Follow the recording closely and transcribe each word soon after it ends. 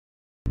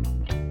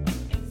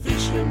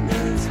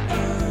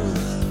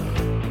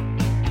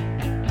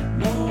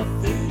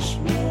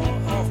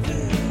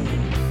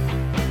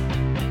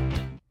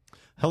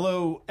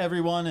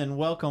everyone, and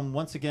welcome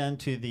once again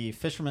to the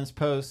Fisherman's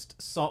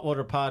Post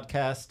Saltwater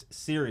Podcast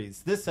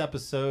series. This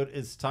episode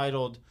is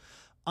titled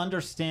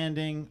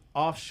Understanding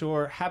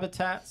Offshore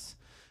Habitats,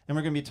 and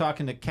we're going to be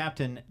talking to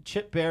Captain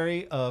Chip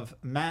Berry of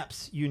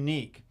Maps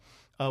Unique.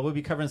 We'll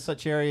be covering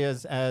such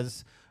areas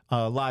as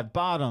live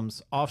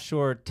bottoms,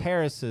 offshore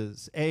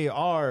terraces,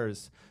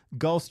 ARs,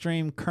 Gulf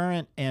Stream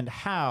current, and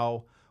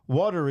how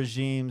water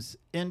regimes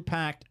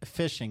impact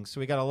fishing. So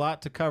we got a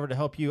lot to cover to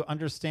help you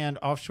understand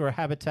offshore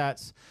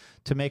habitats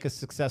to make a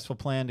successful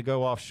plan to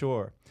go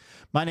offshore.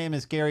 My name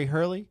is Gary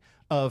Hurley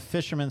of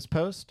Fisherman's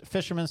Post.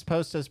 Fisherman's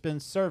Post has been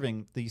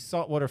serving the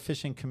saltwater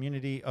fishing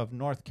community of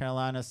North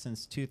Carolina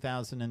since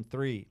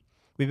 2003.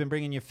 We've been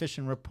bringing you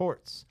fishing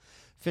reports,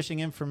 fishing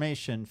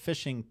information,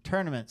 fishing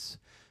tournaments,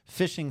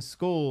 fishing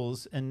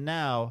schools, and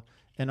now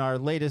in our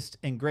latest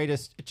and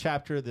greatest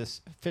chapter,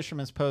 this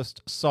Fisherman's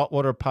Post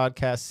Saltwater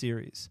Podcast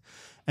series.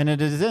 And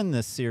it is in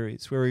this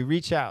series where we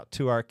reach out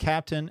to our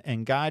captain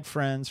and guide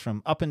friends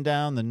from up and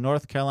down the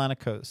North Carolina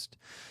coast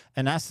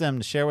and ask them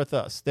to share with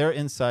us their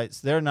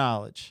insights, their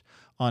knowledge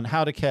on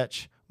how to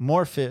catch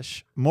more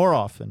fish more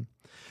often,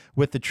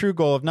 with the true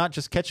goal of not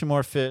just catching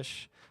more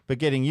fish, but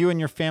getting you and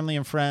your family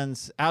and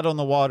friends out on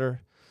the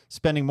water,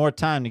 spending more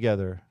time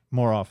together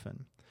more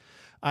often.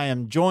 I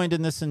am joined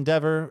in this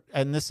endeavor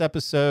and this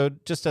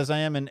episode, just as I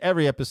am in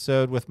every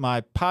episode, with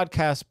my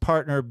podcast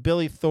partner,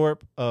 Billy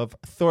Thorpe of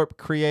Thorpe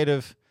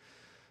Creative.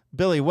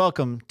 Billy,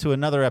 welcome to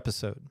another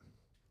episode.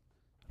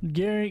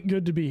 Gary,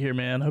 good to be here,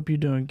 man. Hope you're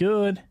doing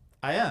good.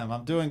 I am.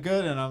 I'm doing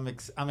good, and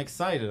I'm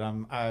excited.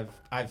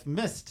 I've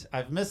missed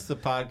the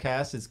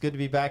podcast. It's good to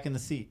be back in the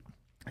seat.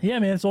 Yeah,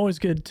 man, it's always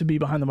good to be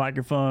behind the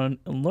microphone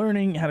and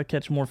learning how to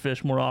catch more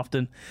fish more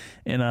often.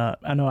 And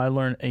I know I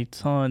learned a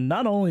ton,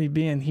 not only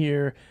being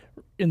here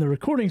in the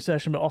recording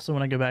session, but also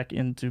when I go back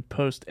into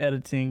post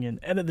editing and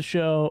edit the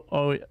show.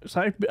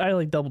 So I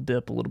like double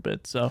dip a little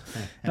bit. So,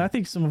 and I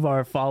think some of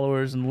our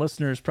followers and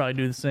listeners probably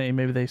do the same.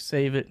 Maybe they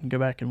save it and go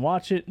back and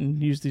watch it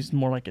and use these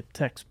more like a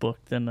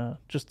textbook than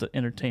just the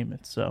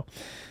entertainment. So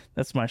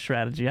that's my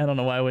strategy. I don't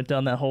know why I went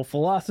down that whole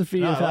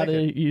philosophy of how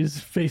to use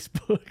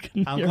Facebook.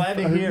 I'm glad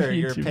to hear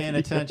you're paying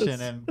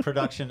attention and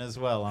production as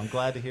well. I'm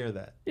glad to hear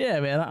that. Yeah,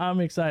 man, I'm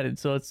excited.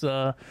 So it's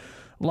a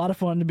lot of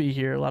fun to be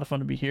here.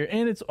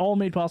 And it's all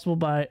made possible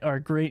by our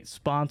great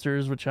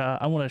sponsors, which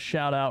I want to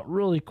shout out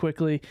really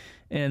quickly.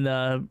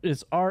 And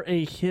it's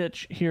R.A.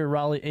 Hitch here,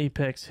 Raleigh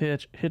Apex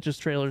Hitch, Hitches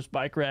Trailers,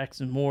 Bike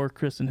Racks, and more.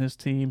 Chris and his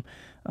team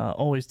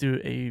always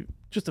do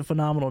just a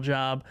phenomenal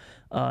job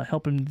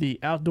helping the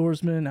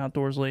outdoorsman,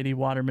 outdoors lady,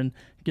 waterman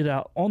get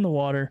out on the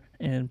water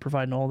and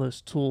providing all those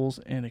tools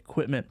and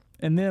equipment.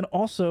 And then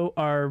also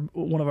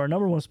one of our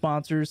number one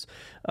sponsors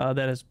that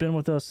has been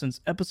with us since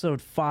episode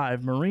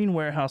 5, Marine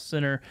Warehouse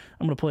Center.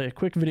 I'm going to play a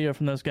quick video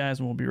from those guys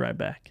and we'll be right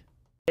back.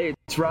 Hey,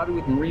 it's Robbie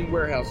with Marine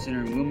Warehouse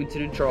Center in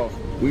Wilmington and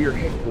Charleston. We are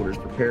headquarters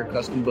for Repair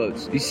Custom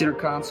Boats. These center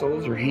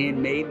consoles are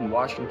handmade in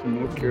Washington,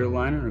 North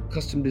Carolina, and are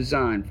custom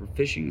designed for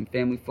fishing and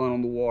family fun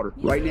on the water.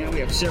 Right now, we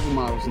have several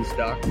models in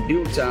stock, and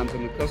build times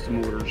on the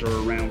custom orders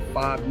are around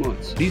 5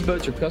 months. These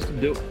boats are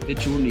custom built to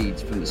fit your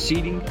needs, from the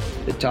seating,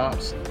 the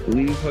tops, the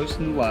leaning posts,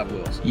 and the live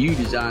wells. You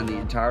design the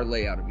entire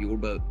layout of your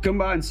boat. Come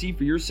by and see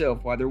for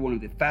yourself why they're one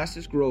of the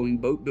fastest growing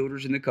boat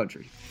builders in the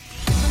country.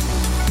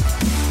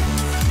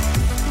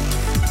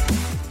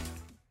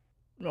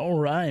 All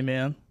right,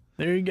 man.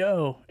 There you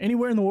go.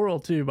 Anywhere in the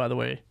world, too, by the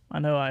way. I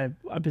know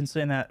I've been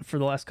saying that for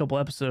the last couple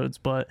episodes,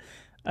 but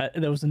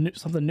there was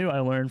something new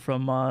I learned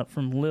from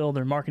Lil,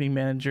 their marketing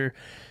manager,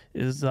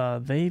 is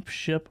they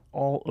ship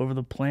all over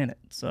the planet.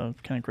 So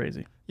kind of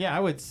crazy. Yeah, I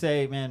would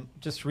say, man,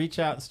 just reach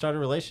out and start a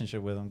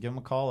relationship with them. Give them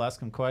a call, ask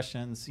them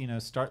questions,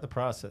 start the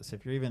process.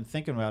 If you're even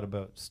thinking about a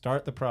boat,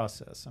 start the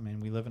process. I mean,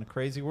 we live in a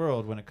crazy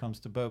world when it comes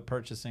to boat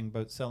purchasing,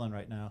 boat selling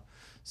right now.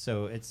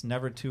 So it's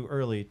never too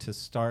early to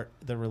start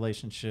the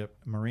relationship.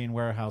 Marine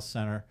Warehouse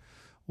Center,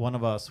 one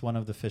of us, one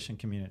of the fishing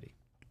community.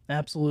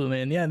 Absolutely,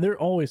 man. Yeah, they're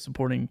always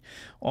supporting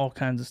all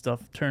kinds of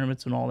stuff,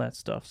 tournaments and all that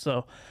stuff.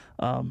 So,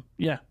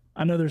 yeah,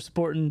 I know they're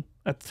supporting.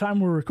 At the time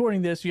we're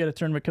recording this, you got a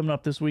tournament coming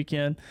up this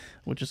weekend,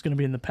 which is going to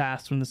be in the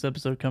past when this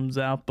episode comes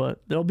out,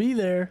 but they'll be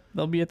there.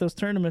 They'll be at those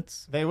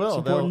tournaments. They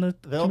will.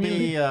 They'll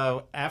be,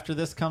 after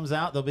this comes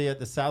out, they'll be at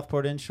the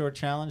Southport Inshore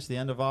Challenge the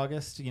end of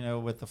August,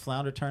 with the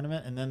Flounder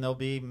tournament, and then they'll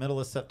be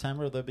middle of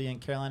September. They'll be in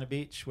Carolina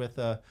Beach with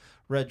a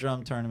Red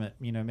Drum tournament,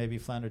 maybe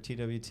Flounder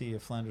TWT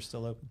if Flounder's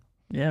still open.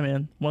 Yeah,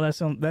 man. Well,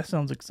 that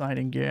sounds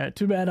exciting, Gary.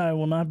 Too bad I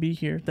will not be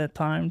here at that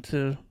time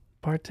to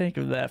partake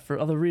of that for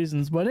other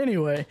reasons. But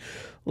anyway,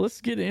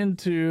 let's get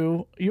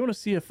into, you want to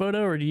see a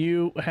photo, or do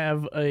you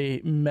have a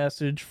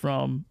message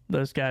from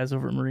those guys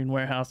over at Marine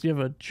Warehouse? Do you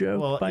have a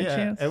joke by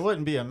chance? It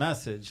wouldn't be a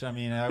message. I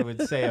mean, I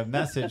would say a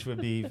message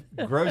would be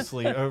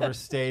grossly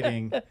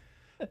overstating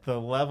the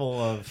level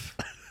of,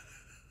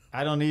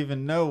 I don't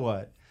even know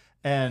what.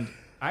 And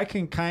I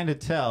can kind of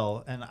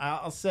tell, and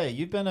I'll say,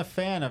 you've been a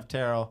fan of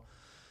Terrell.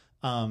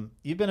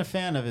 You've been a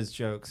fan of his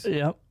jokes.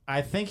 Yep.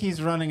 I think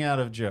he's running out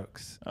of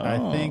jokes. Oh. I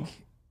think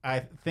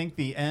I think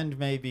the end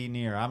may be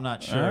near. I'm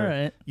not sure. All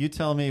right. You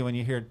tell me when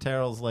you hear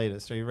Terrell's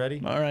latest. Are you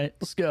ready? All right,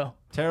 let's go.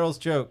 Terrell's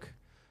joke,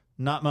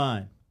 not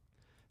mine.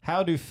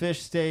 How do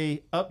fish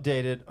stay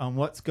updated on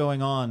what's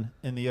going on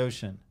in the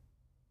ocean?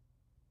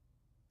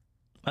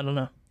 I don't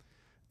know.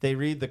 They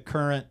read the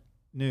current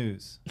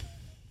news.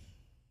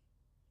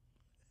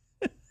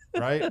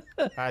 Right?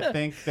 I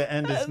think the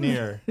end is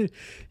near.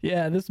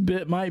 Yeah, this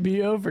bit might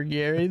be over,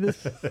 Gary.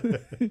 This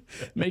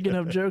making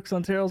up jokes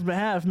on Terrell's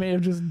behalf may have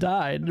just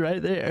died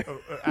right there.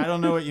 I don't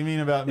know what you mean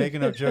about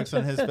making up jokes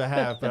on his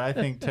behalf, but I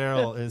think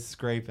Terrell is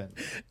scraping.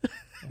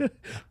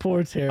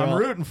 Poor Terrell. I'm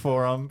rooting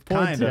for him, Poor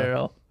kind of.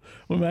 Terrell.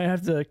 We might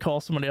have to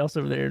call somebody else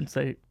over there and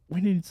say,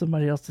 we need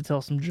somebody else to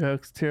tell some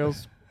jokes.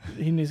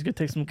 He needs to go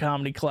take some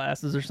comedy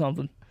classes or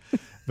something.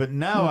 But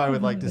now I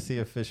would like to see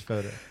a fish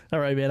photo. All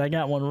right, man. I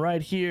got one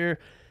right here.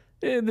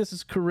 And this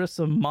is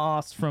Carissa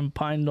Moss from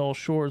Pine Knoll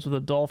Shores with a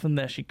dolphin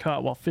that she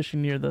caught while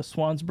fishing near the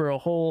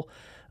Swansboro Hole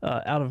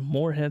out of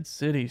Morehead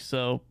City.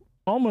 So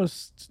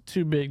almost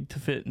too big to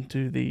fit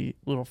into the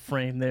little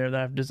frame there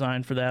that I've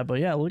designed for that. But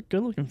yeah,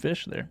 good looking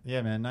fish there.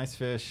 Yeah, man, nice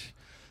fish.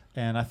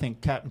 And I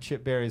think Captain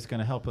Chip Berry is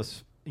going to help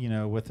us,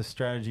 with a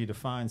strategy to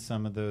find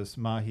some of those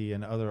mahi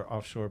and other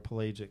offshore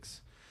pelagics.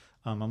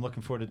 I'm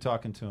looking forward to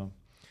talking to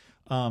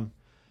him.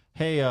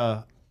 Hey,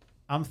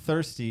 I'm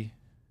thirsty.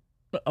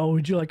 Oh,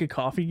 would you like a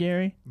coffee,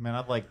 Gary? Man,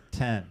 I'd like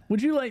 10.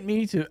 Would you like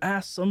me to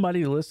ask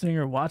somebody listening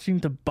or watching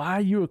to buy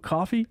you a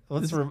coffee?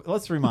 Let's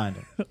remind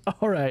him.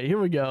 All right, here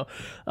we go.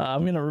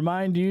 I'm going to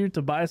remind you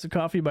to buy us a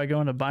coffee by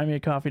going to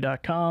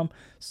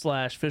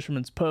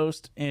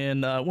buymeacoffee.com/fisherman's-post.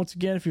 And once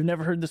again, if you've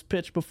never heard this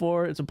pitch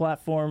before, it's a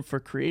platform for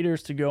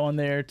creators to go on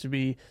there to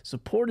be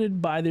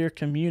supported by their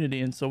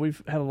community. And so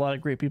we've had a lot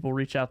of great people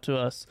reach out to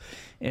us.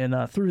 And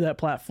through that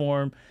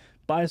platform,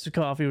 buy us a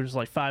coffee, which is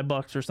like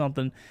 $5 or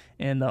something,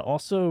 and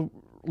also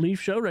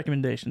leave show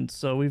recommendations.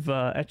 So we've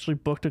actually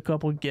booked a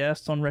couple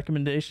guests on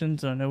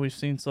recommendations. I know we've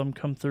seen some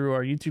come through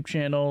our YouTube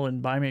channel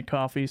and Buy Me a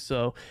Coffee.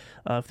 So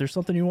if there's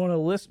something you want to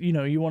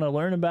you want to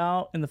learn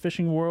about in the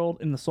fishing world,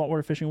 in the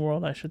saltwater fishing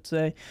world, I should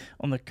say,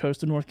 on the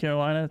coast of North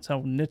Carolina, it's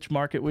how niche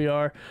market we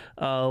are.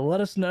 Let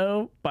us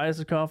know. Buy us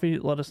a coffee.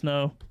 Let us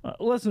know.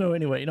 Let us know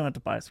anyway. You don't have to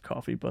buy us a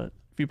coffee, but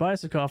if you buy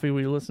us a coffee,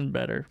 we listen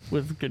better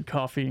with good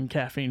coffee and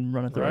caffeine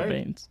running through our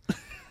veins.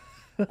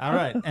 All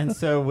right. And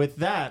so with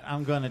that,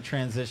 I'm going to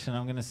transition.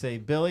 I'm going to say,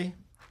 Billy,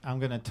 I'm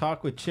going to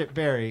talk with Chip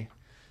Berry.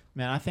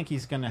 Man, I think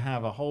he's going to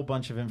have a whole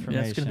bunch of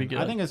information. Yeah, it's gonna be good.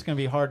 I think it's going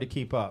to be hard to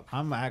keep up.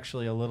 I'm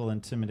actually a little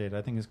intimidated.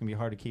 I think it's going to be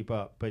hard to keep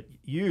up. But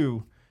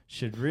you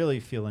should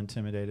really feel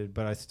intimidated.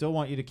 But I still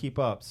want you to keep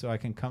up so I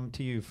can come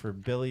to you for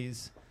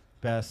Billy's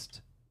best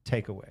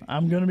takeaway.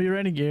 I'm going to be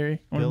ready, Gary.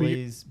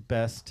 Billy's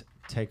best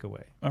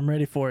takeaway. I'm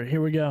ready for it.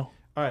 Here we go.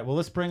 All right, well,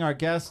 let's bring our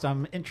guest.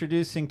 I'm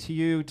introducing to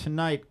you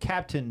tonight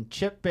Captain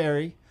Chip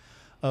Berry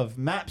of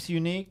Maps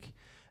Unique,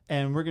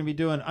 and we're going to be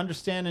doing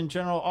Understanding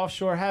General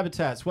Offshore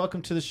Habitats.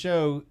 Welcome to the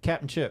show,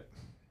 Captain Chip.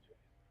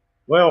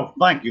 Well,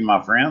 thank you,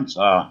 my friends.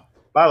 By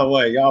the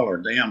way, y'all are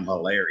damn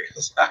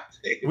hilarious.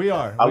 We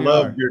are. I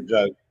loved your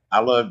joke.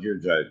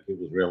 It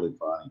was really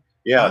funny.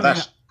 Yeah,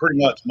 that's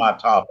pretty much my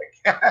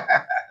topic.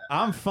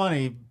 I'm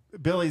funny.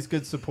 Billy's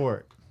good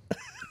support.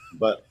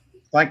 But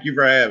thank you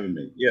for having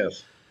me.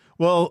 Yes.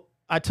 Well,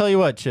 I tell you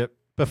what, Chip,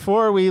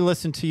 before we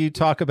listen to you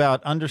talk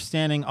about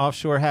understanding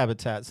offshore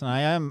habitats, and I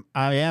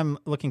am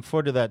looking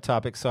forward to that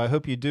topic, so I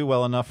hope you do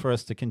well enough for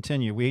us to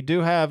continue. We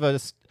do have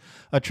a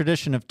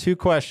tradition of 2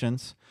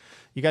 questions.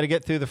 You got to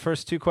get through the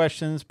first 2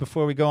 questions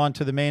before we go on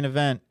to the main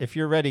event. If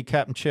you're ready,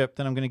 Captain Chip,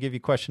 then I'm going to give you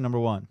question number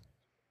 1.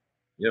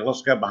 Yeah,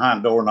 let's go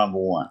behind door number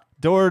 1.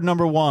 Door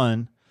number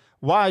 1,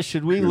 why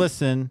should we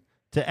listen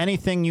to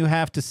anything you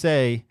have to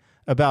say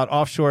about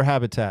offshore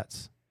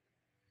habitats?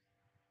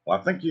 Well,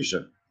 I think you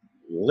should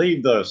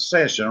leave the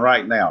session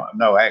right now.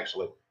 No,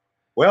 actually.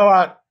 Well,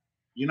 I've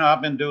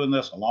been doing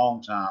this a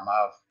long time.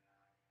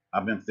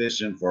 I've been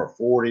fishing for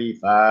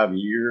 45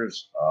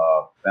 years,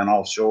 been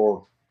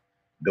offshore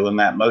doing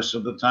that most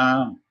of the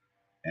time.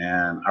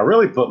 And I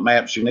really put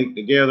Maps Unique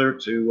together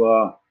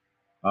to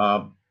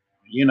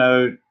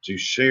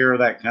share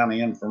that kind of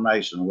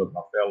information with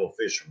my fellow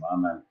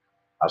fishermen. And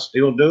I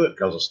still do it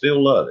because I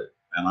still love it.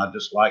 And I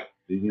just like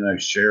to,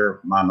 share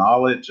my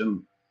knowledge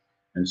and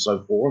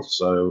so forth.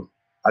 So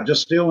I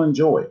just still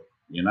enjoy it.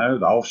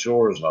 The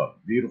offshore is a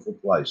beautiful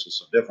place.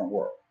 It's a different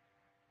world.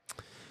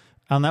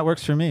 And that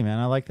works for me, man.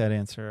 I like that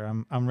answer.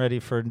 I'm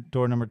ready for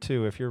door number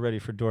 2 if you're ready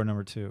for door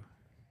number 2.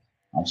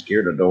 I'm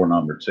scared of door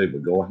number 2,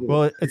 but go ahead.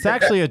 Well, it's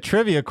actually a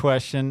trivia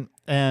question.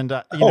 And,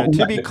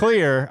 to be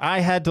clear, I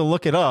had to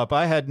look it up.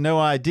 I had no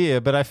idea,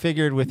 but I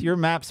figured with your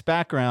maps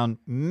background,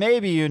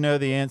 maybe you know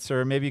the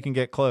answer. Maybe you can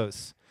get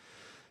close.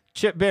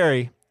 Chip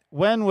Berry,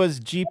 when was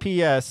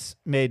GPS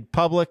made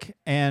public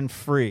and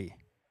free?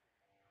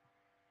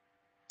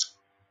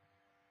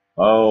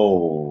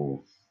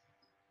 Oh,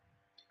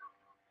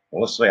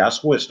 well, let's see. I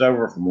switched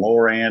over from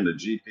Loran to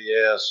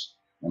GPS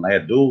when they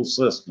had dual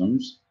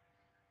systems.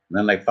 And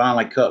then they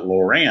finally cut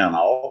Loran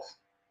off.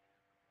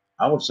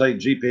 I would say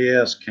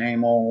GPS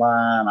came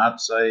online, I'd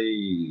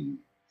say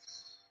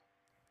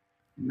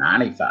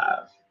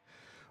 95.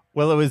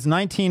 Well, it was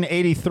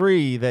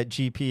 1983 that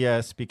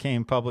GPS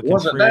became public and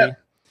Was it free. that?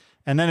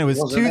 And then it was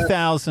Was it that?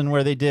 2000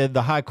 where they did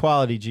the high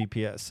quality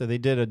GPS. So they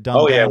did a Oh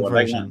dumbed yeah, down well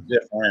they version. went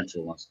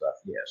differential and stuff.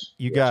 Yes,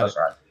 You yes, got that's it.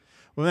 right.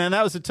 Well, man,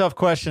 that was a tough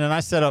question. And I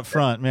said up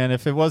front, man,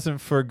 if it wasn't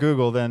for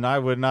Google, then I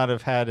would not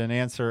have had an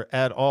answer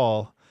at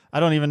all. I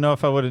don't even know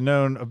if I would have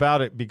known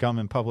about it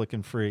becoming public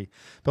and free.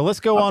 But let's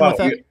go on with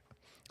that.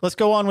 Let's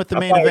go on with the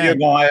main I thought you were event.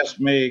 going to ask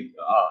me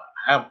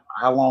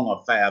how long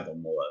a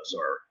fathom was,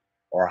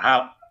 or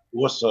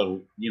what's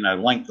the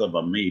length of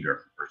a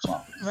meter or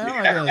something.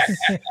 Well,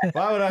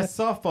 why would I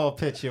softball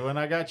pitch you when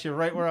I got you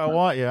right where I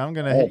want you? I'm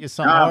going to hit you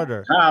something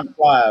harder. Time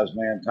flies,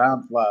 man.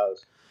 Time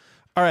flies.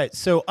 All right.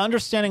 So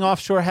understanding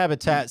offshore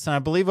habitats, and I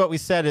believe what we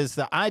said is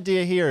the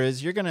idea here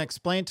is you're going to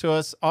explain to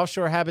us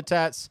offshore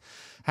habitats,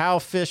 how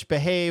fish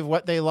behave,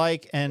 what they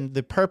like, and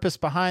the purpose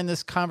behind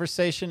this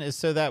conversation is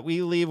so that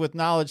we leave with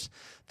knowledge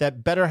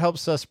that better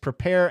helps us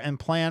prepare and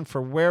plan for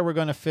where we're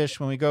going to fish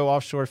when we go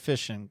offshore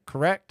fishing.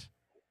 Correct?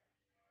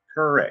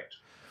 Correct.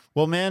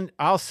 Well, man,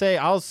 I'll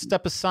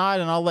step aside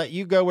and I'll let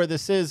you go where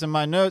this is. In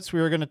my notes, we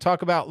were going to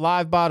talk about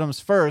live bottoms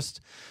first,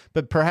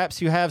 but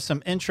perhaps you have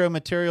some intro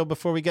material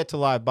before we get to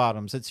live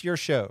bottoms. It's your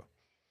show.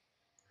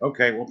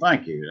 Okay, well,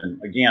 thank you. And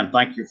again,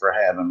 thank you for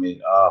having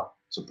me.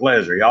 It's a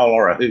pleasure. Y'all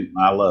are a hoot, and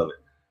I love it.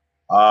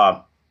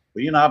 Well,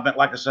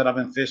 I've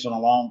been fishing a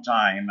long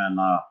time,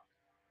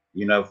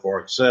 and for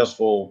a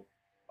successful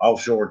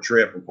offshore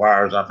trip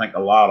requires, I think,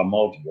 a lot of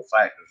multiple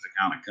factors to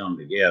kind of come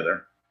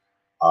together.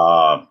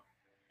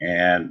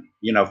 And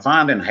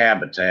finding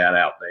habitat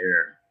out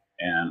there.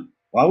 And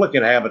when I look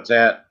at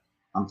habitat,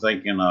 I'm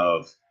thinking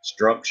of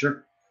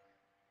structure.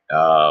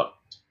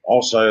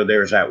 Also,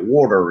 there's that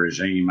water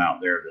regime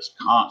out there that's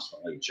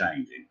constantly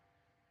changing.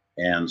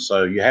 And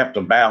so you have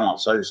to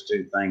balance those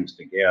two things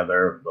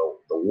together,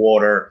 the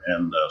water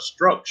and the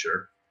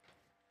structure.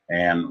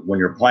 And when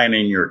you're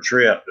planning your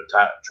trip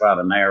to try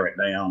to narrow it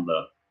down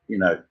to,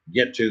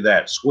 get to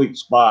that sweet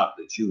spot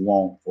that you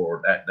want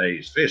for that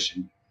day's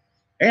fishing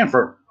and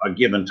for a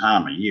given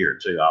time of year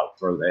too, I'll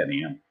throw that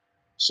in.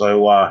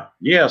 So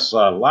yes,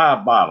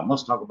 live bottom.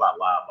 Let's talk about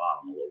live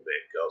bottom a little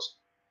bit because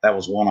that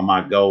was one of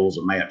my goals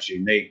of Maps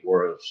Unique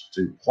was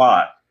to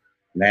plot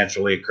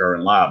naturally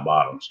occurring live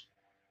bottoms.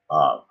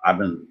 I've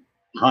been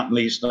hunting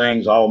these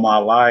things all my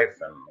life,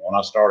 and when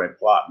I started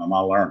plotting them, I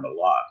learned a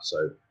lot.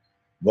 So,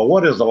 but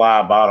what is a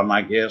live bottom?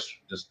 I guess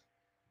just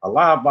a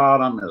live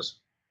bottom is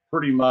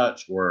pretty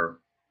much where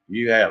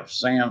you have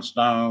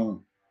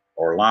sandstone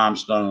or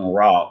limestone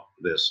rock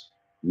that's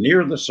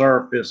near the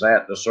surface,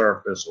 at the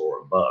surface,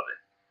 or above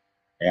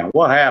it. And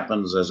what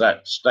happens is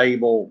that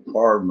stable,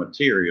 hard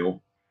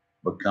material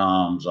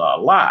becomes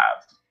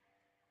live.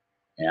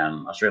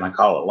 And that's what I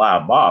call it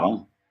live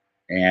bottom.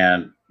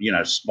 And,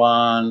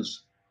 sponge,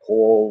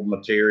 coral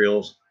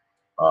materials,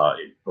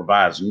 it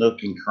provides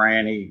nook and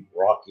cranny,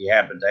 rocky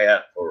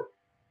habitat for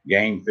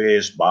game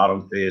fish,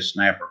 bottom fish,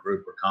 snapper,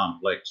 grouper,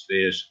 complex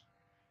fish,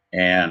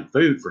 and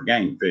food for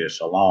game fish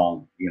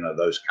along,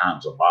 those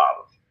kinds of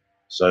bottoms.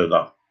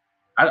 So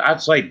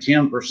I'd say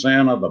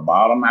 10% of the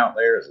bottom out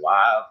there is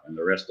live, and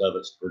the rest of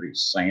it's pretty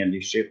sandy,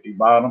 shifty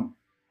bottom.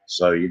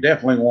 So you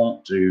definitely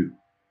want to,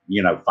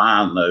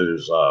 find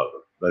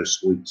those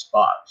sweet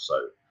spots.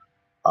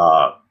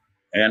 So,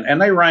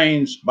 and they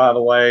range, by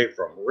the way,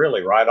 from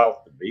really right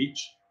off the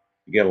beach.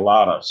 You get a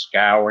lot of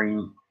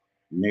scouring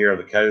near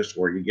the coast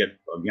where you get,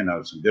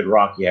 some good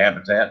rocky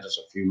habitat just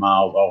a few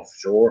miles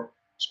offshore,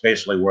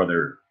 especially where there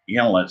are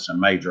inlets and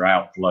major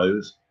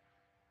outflows.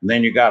 And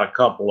then you got a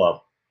couple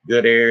of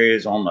good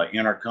areas on the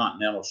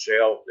intercontinental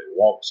shelf that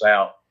walks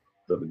out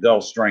to the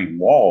Gulf Stream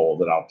wall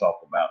that I'll talk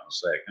about in a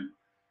second.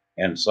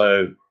 And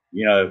so,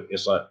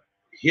 it's a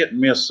hit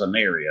and miss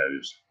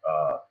scenarios.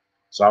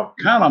 So I'll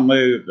kind of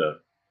move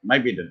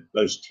maybe to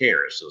those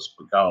terraces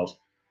because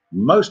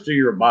most of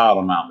your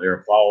bottom out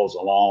there falls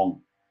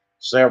along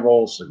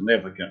several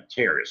significant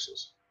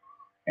terraces.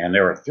 And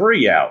there are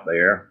 3 out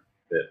there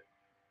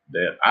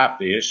that I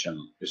fish, and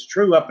it's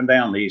true up and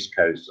down the East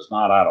Coast. It's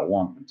not out of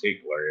one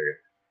particular area,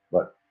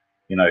 but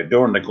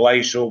during the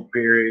glacial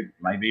period,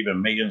 maybe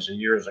even millions of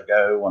years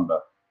ago,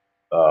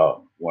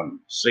 when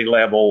sea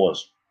level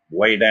was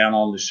way down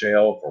on the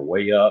shelf or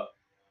way up,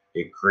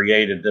 it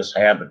created this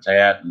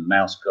habitat, and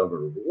now it's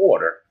covered with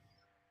water.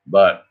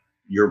 But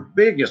your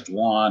biggest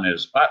one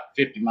is about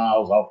 50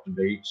 miles off the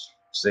beach,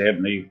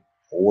 70,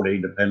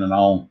 40, depending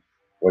on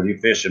whether you're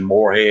fishing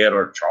Moorhead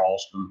or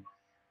Charleston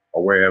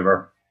or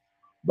wherever.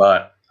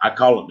 But I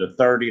call it the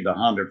 30 to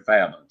 100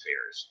 fathom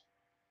terrace.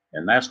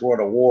 And that's where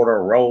the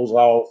water rolls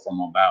off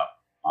from about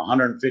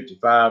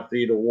 155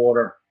 feet of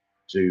water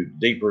to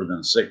deeper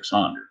than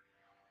 600.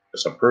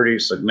 It's a pretty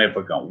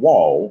significant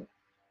wall.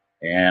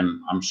 And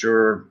I'm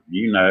sure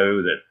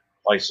that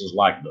places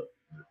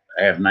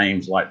have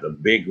names like the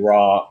Big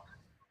Rock,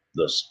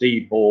 the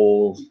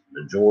Steeples,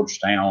 the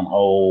Georgetown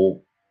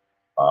Hole,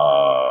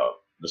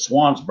 the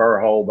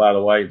Swansboro Hole, by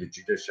the way, that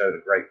you just showed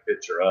a great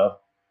picture of,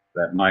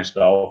 that nice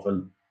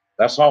dolphin.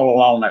 That's all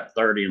along that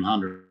 30 and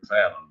 100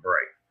 fathom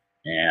break.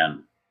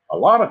 And a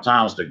lot of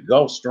times the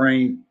Gulf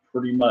Stream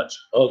pretty much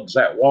hugs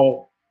that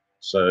wall.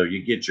 So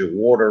you get your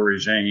water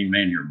regime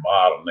and your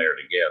bottom there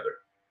together.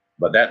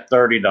 But that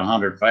 30 to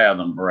 100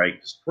 fathom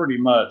break is pretty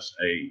much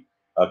a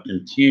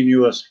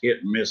continuous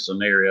hit and miss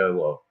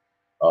scenario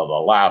of a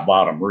live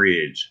bottom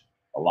ridge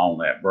along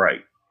that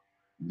break.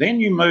 Then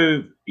you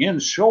move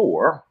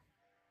inshore,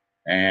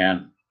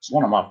 and it's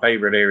one of my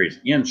favorite areas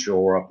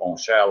inshore up on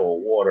shallow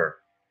water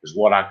is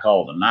what I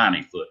call the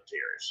 90-foot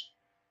terrace.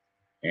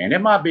 And it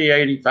might be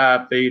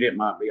 85 feet, it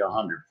might be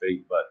 100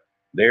 feet, but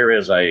there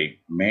is a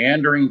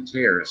meandering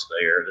terrace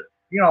there that,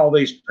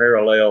 these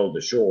parallel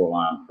the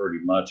shoreline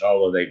pretty much,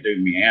 although they do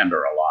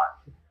meander a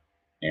lot.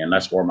 And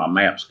that's where my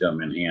maps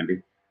come in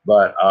handy.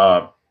 But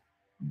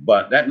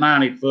that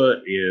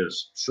 90-foot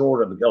is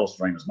short of the Gulf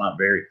Stream. Is my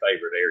very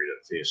favorite area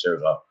to fish.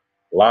 There's a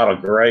lot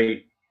of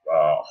great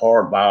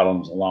hard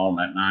bottoms along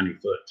that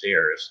 90-foot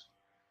terrace.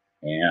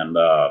 And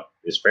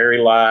it's very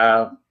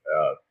live.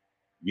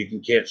 You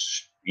can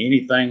catch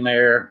anything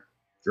there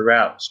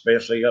throughout,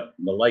 especially up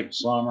in the late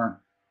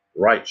summer,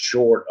 right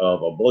short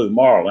of a blue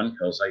marlin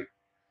because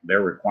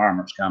their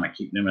requirements kind of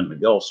keep them in the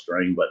Gulf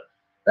Stream. But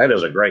that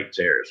is a great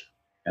terrace.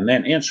 And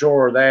then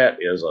inshore of that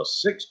is a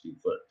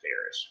 60-foot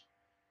terrace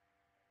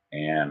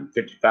and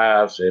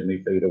 55,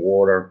 70 feet of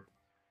water.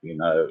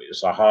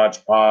 It's a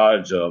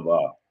hodgepodge of,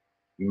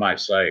 you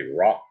might say,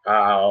 rock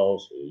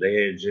piles,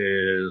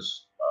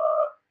 ledges,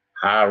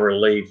 high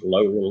relief,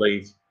 low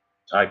relief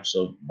types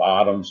of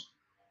bottoms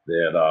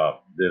that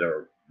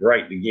are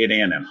great to get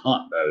in and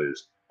hunt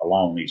those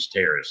along these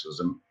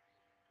terraces.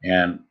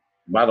 And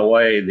by the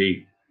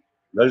way,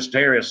 those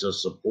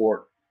terraces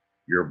support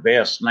your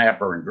best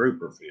snapper and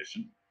grouper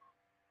fishing.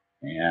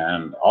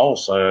 And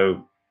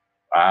also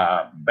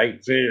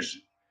bait fish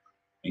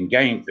and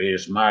game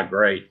fish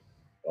migrate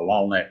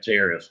along that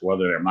terrace,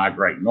 whether they're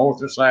migrating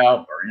north or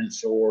south or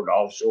inshore to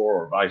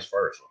offshore or vice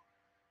versa.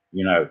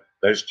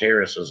 Those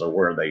terraces are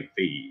where they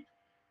feed.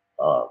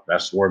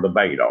 That's where the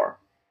bait are.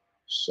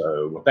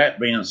 So with that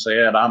being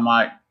said, I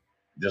might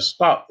just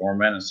stop for a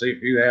minute and see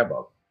if you have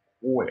a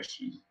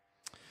question.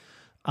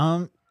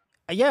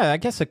 Yeah, I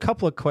guess a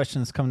couple of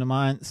questions come to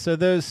mind. So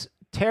those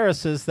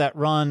terraces that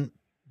run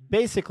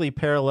basically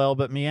parallel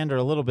but meander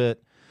a little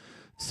bit.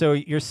 So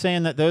you're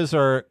saying that those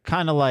are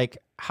kind of like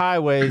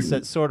highways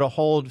that sort of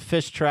hold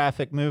fish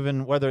traffic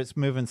moving, whether it's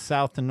moving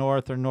south to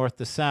north or north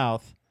to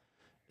south.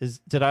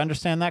 Did I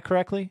understand that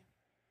correctly?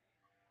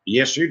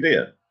 Yes, you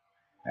did.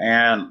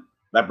 And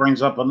that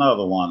brings up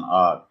another one.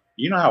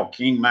 You know how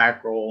king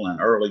mackerel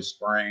in early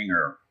spring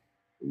are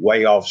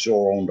way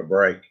offshore on the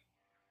break?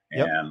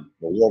 Yep. And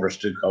the water's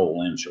too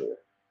cold inshore.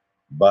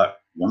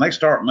 But when they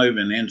start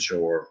moving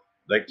inshore,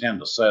 they tend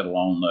to settle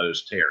on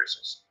those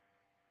terraces.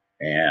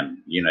 And,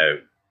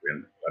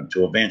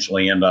 to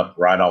eventually end up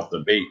right off the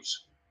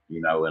beach,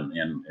 in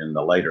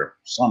the later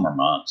summer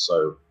months.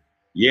 So,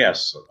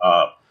 yes,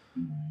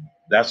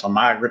 that's a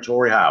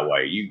migratory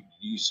highway.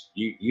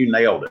 You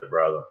nailed it,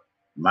 brother.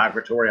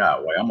 Migratory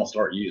highway. I'm going to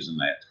start using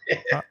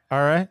that.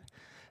 All right.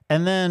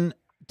 And then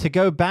to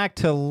go back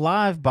to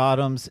live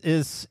bottoms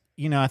is,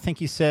 I think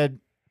you said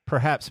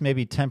perhaps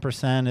maybe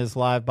 10% is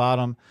live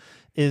bottom.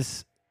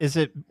 Is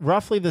it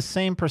roughly the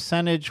same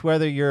percentage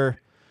whether you're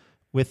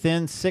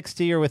within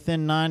 60 or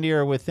within 90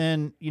 or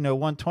within,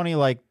 120?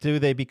 Like, do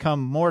they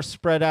become more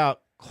spread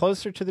out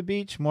closer to the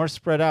beach, more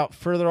spread out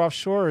further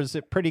offshore? Or is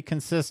it pretty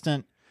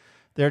consistent?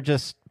 They're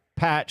just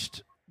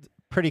patched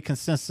pretty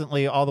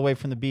consistently all the way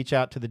from the beach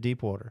out to the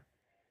deep water.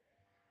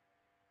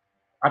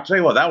 I tell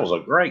you what, that was a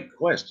great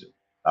question.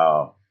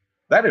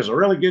 That is a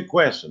really good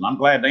question. I'm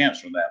glad to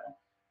answer that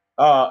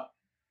one.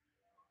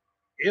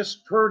 It's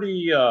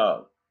pretty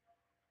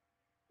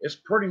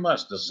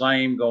much the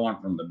same going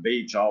from the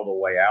beach all the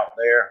way out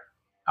there.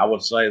 I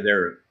would say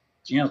there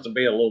tends to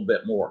be a little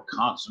bit more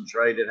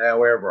concentrated,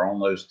 however, on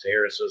those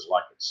terraces,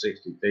 like at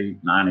 60 feet,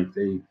 90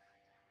 feet,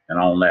 and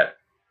on that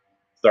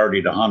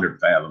 30 to 100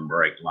 fathom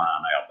break line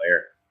out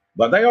there.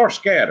 But they are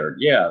scattered,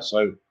 yeah.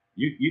 So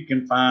you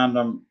can find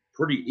them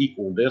pretty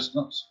equal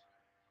distance.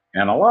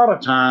 And a lot of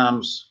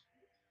times,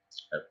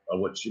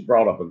 which you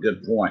brought up a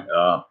good point,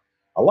 a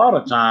lot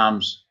of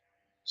times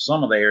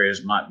some of the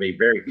areas might be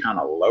very kind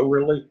of low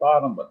relief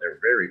bottom, but they're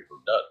very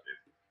productive.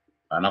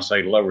 And I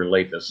say low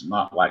relief, it's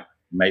not like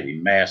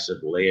maybe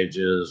massive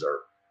ledges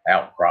or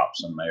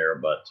outcrops in there,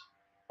 but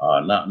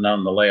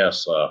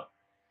nonetheless,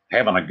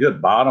 having a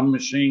good bottom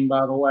machine,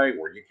 by the way,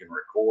 where you can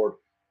record,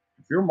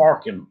 if you're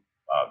marking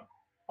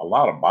a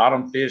lot of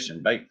bottom fish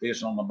and bait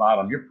fish on the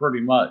bottom, you're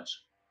pretty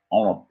much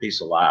on a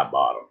piece of live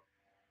bottom.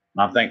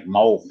 And I think my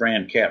old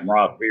friend Captain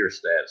Rob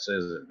Bierstadt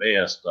says it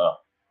best,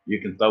 you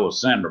can throw a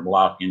cinder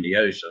block in the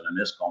ocean and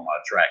it's going to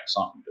attract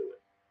something to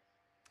it.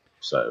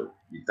 So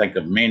you think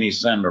of many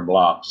cinder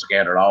blocks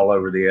scattered all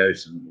over the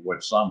ocean,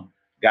 which some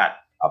got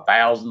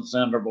 1,000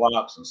 cinder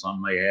blocks and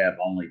some may have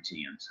only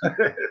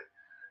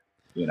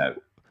 10.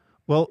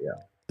 Well, yeah.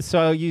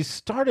 So you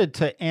started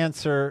to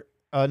answer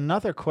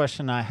another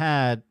question I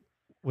had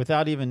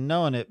without even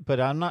knowing it, but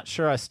I'm not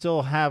sure I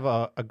still have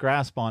a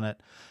grasp on it.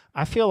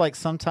 I feel like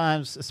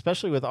sometimes,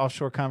 especially with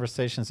offshore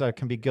conversations, I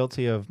can be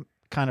guilty of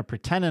kind of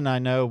pretending I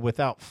know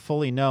without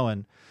fully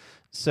knowing.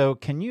 So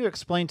can you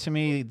explain to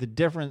me the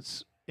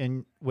difference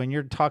in when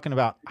you're talking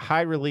about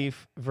high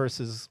relief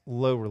versus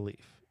low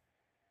relief?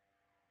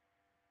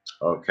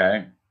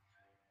 Okay.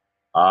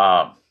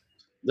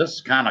 This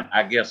is kind of,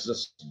 I guess, this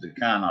is the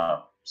kind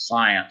of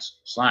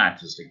scientist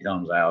that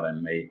comes out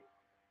in me.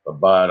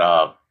 But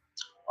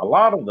a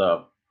lot of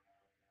the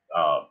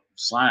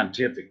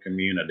scientific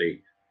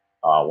community,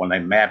 when they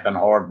map in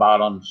hard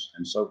bottoms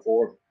and so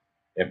forth,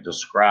 have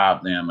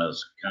described them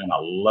as kind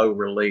of low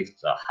relief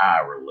to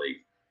high relief.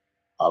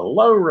 A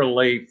low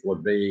relief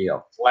would be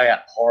a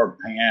flat, hard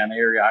pan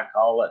area, I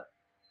call it,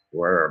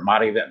 where it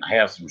might even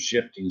have some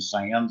shifting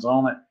sands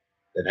on it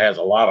that has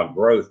a lot of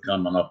growth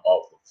coming up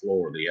off the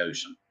floor of the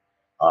ocean.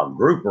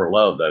 Grouper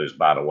love those,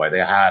 by the way.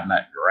 They hide in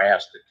that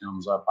grass that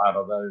comes up out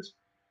of those.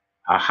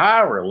 A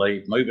high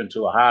relief, moving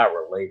to a high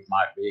relief,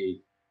 might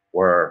be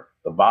where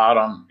the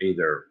bottom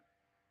either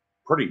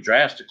pretty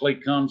drastically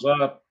comes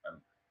up, and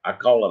I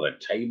call it a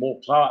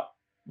tabletop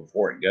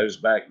before it goes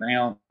back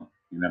down,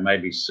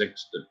 maybe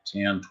 6 to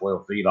 10,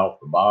 12 feet off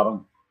the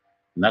bottom.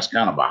 And that's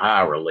kind of a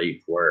high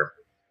relief where,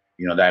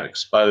 that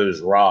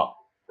exposed rock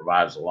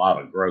provides a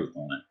lot of growth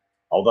on it.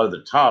 Although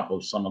the top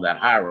of some of that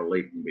high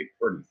relief can be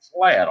pretty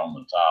flat on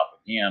the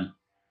top. Again,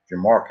 if you're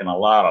marking a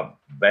lot of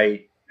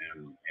bait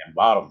and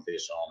bottom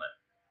fish on it,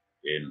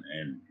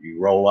 and you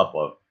roll up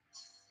a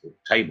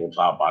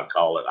tabletop, I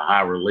call it, a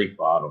high relief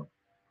bottom,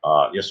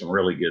 there's some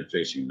really good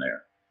fishing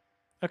there.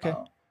 Okay.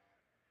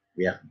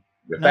 Yeah.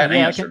 If that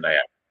answered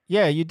that.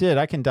 Yeah, you did.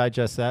 I can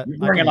digest that. You're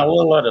bringing a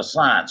little of the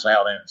science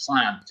out and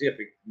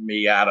scientific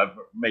me out of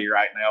me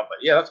right now. But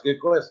yeah, that's a good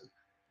question.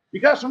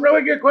 You got some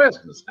really good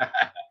questions.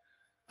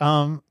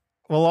 Well,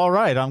 all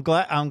right. I'm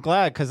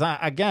glad because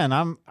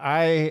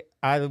I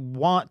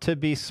want to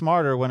be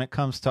smarter when it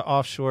comes to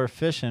offshore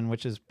fishing,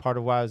 which is part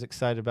of why I was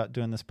excited about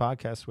doing this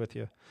podcast with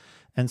you.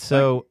 And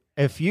so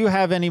if you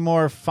have any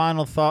more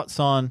final thoughts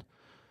on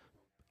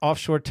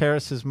offshore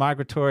terraces,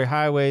 migratory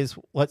highways,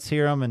 let's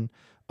hear them. And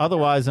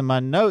otherwise, in my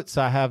notes,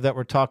 I have that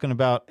we're talking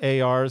about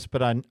ARs,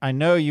 but I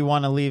know you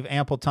want to leave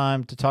ample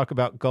time to talk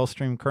about Gulf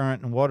Stream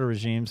current and water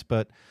regimes,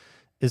 but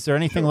is there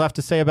anything left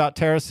to say about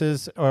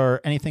terraces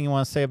or anything you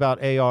want to say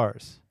about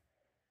ARs?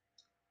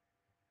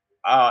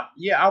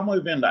 Yeah, I'll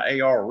move into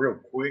AR real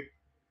quick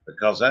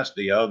because that's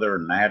the other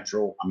not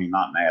natural,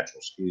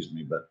 excuse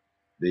me, but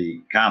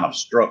the kind of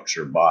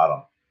structure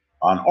bottom.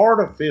 An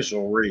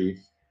artificial reef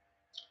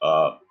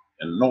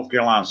in North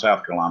Carolina,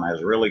 South Carolina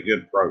has really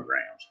good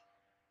programs.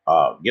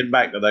 Getting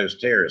back to those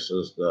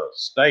terraces, the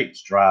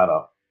states try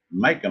to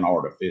make an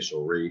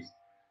artificial reef,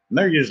 and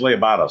they're usually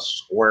about a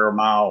square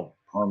mile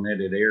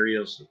permitted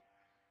areas.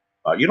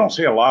 You don't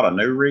see a lot of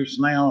new reefs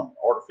now,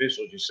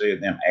 artificials. You see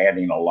them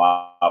adding a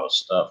lot of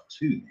stuff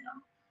to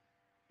them.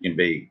 It can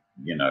be,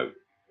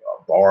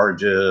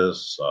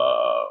 barges,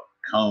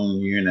 cone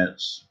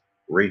units,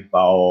 reef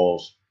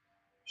balls,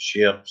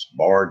 ships,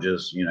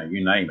 barges, you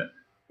name it.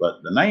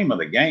 But the name of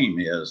the game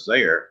is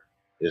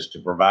to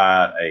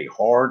provide a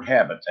hard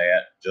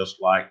habitat, just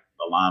like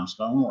the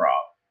limestone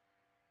rock,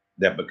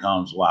 that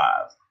becomes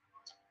live.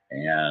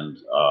 And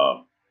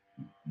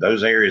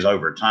those areas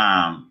over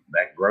time,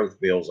 that growth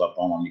builds up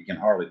on them. You can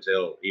hardly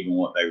tell even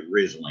what they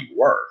originally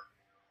were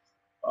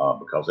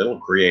because it'll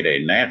create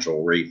a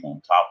natural reef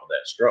on top of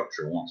that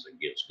structure once it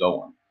gets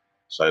going.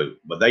 So,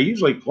 but they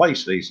usually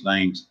place these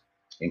things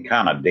in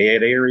kind of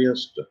dead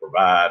areas to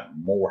provide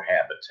more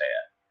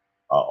habitat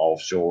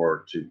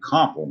offshore to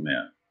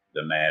complement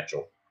the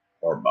natural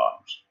hard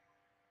bottoms.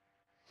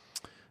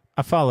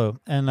 I follow.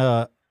 And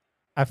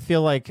I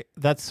feel like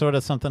that's sort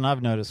of something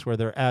I've noticed where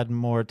they're adding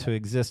more to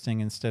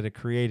existing instead of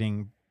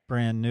creating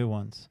brand new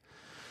ones.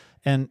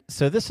 And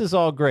so this is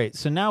all great.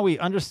 So now we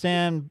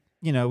understand,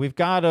 we've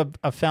got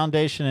a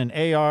foundation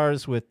in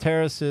ARs with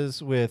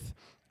terraces, with,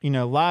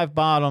 live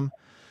bottom.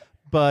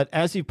 But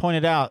as you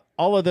pointed out,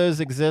 all of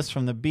those exist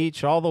from the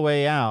beach all the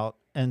way out.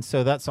 And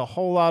so that's a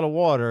whole lot of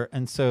water.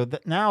 And so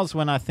now is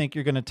when I think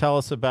you're going to tell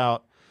us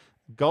about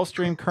Gulf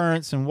Stream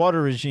currents and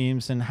water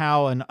regimes and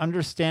how an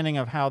understanding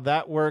of how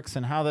that works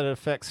and how that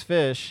affects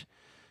fish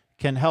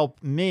can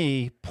help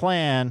me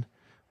plan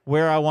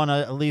where I want to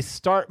at least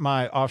start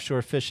my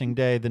offshore fishing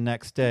day the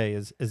next day.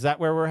 Is that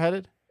where we're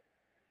headed?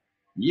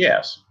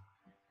 Yes.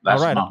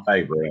 That's my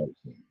favorite.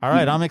 All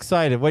right. I'm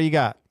excited. What do you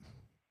got?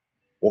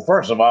 Well,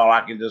 first of all,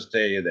 I can just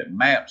tell you that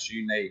Maps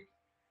Unique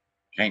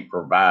can't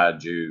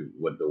provide you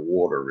with the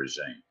water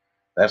regime.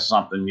 That's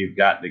something you've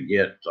got to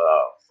get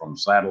from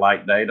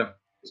satellite data.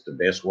 It's the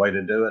best way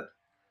to do it.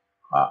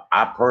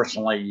 I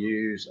personally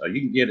use,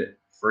 you can get it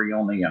free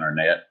on the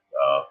internet,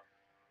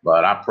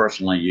 but I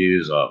personally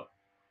use a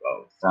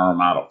firm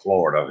out of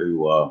Florida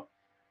who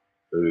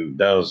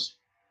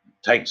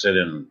takes it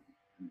in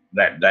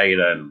that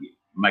data and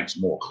makes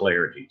more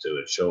clarity to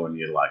it, showing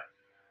you like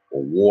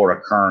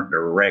water current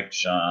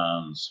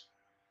directions,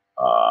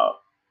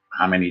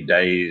 how many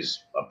days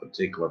a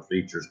particular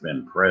feature's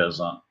been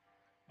present,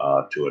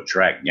 to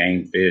attract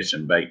game fish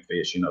and bait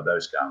fish,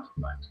 those kinds of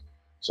things.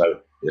 So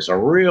it's a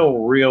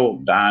real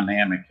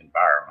dynamic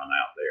environment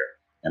out there.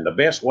 And the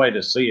best way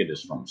to see it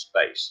is from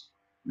space.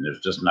 And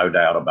there's just no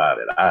doubt about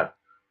it.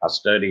 I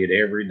study it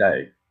every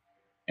day.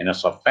 And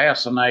it's a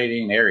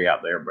fascinating area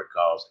out there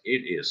because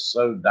it is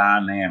so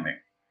dynamic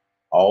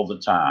all the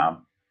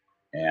time.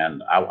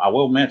 And I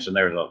will mention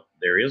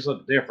there is a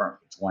difference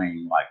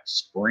between like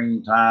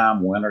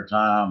springtime,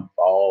 wintertime,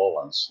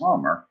 fall, and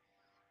summer.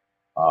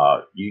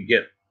 You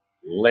get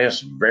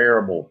less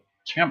variable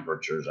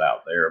temperatures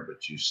out there,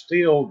 but you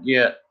still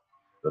get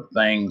the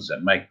things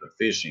that make the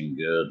fishing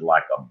good,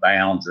 like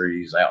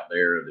boundaries out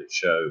there that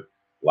show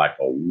like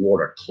a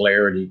water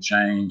clarity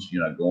change,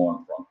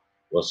 going from,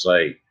 let's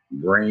say,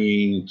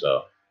 green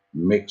to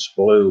mixed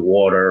blue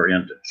water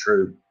into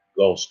true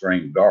Gulf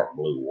Stream dark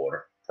blue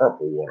water,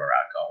 purple water,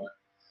 I call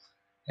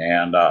it.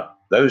 And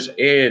those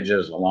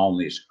edges along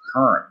these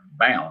current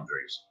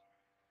boundaries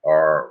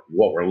are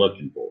what we're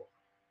looking for.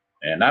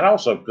 And that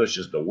also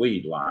pushes the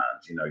weed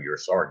lines, your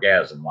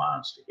sargassum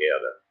lines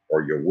together,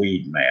 or your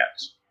weed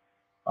mats.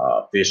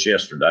 Fish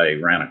yesterday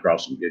ran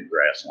across some good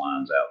grass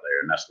lines out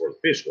there, and that's where the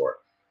fish were.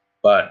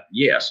 But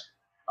yes,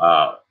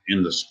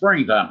 in the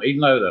springtime,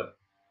 even though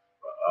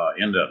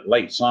in the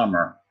late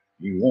summer,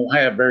 you won't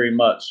have very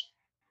much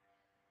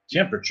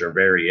temperature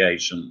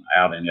variation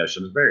out in the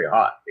ocean. It's very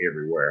hot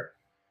everywhere,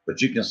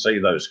 but you can see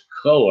those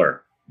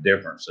color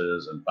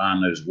differences and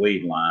find those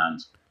weed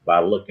lines by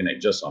looking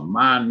at just a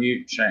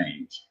minute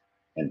change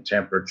in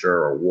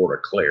temperature or water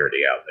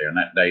clarity out there. And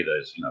that data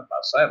is, by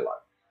satellite.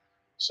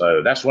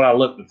 So that's what I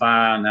look to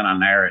find. Then I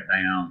narrow it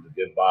down to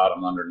good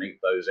bottom underneath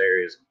those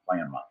areas and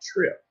plan my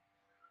trip.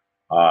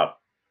 I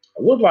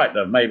would like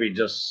to maybe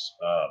just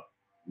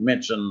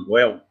mention,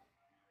 well,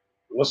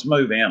 let's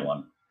move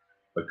inland,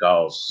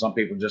 because some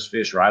people just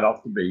fish right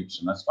off the beach,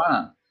 and that's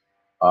fine.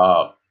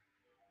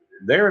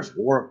 There's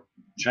work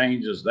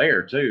changes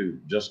there too,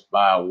 just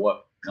by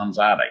what comes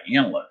out of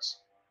inlets,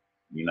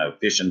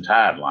 fishing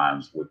tide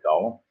lines, we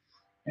call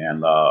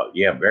them.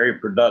 And very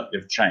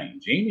productive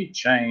change. Any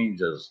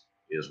change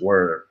is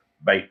where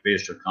bait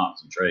fish are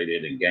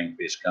concentrated and game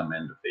fish come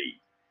in to feed.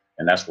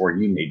 And that's where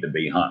you need to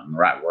be hunting,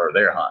 right where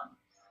they're hunting.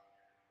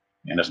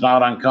 And it's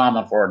not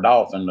uncommon for a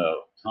dolphin to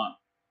hunt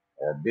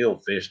or a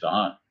billfish to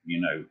hunt,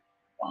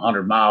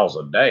 100 miles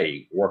a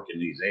day working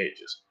these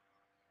edges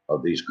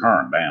of these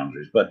current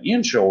boundaries. But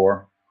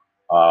inshore,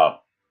 a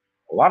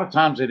lot of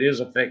times it is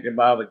affected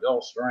by the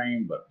Gulf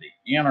Stream, but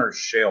the inner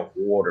shelf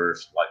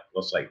waters, like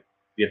let's say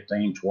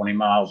 15, 20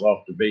 miles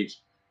off the beach,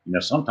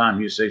 sometimes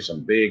you see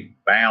some big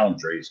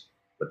boundaries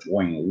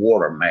between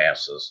water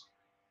masses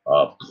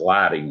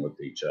colliding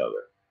with each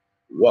other.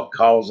 What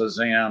causes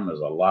them is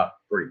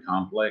pretty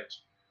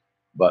complex,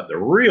 but the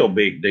real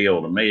big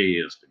deal to me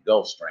is the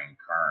Gulf Stream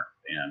current.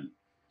 And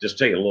just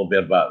tell you a little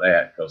bit about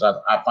that, because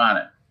I find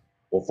it,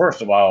 well,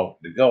 first of all,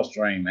 the Gulf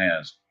Stream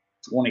has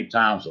 20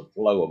 times the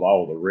flow of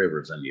all the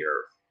rivers in the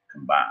earth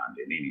combined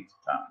at any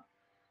time.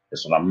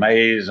 It's an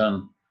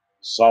amazing,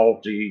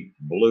 salty,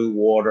 blue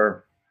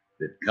water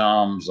that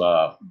comes,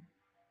 I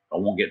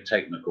won't get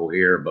technical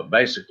here, but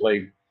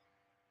basically,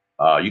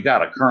 you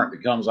got a current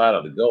that comes out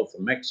of the Gulf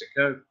of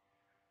Mexico,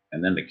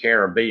 and then the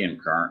Caribbean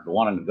current. The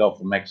one in the Gulf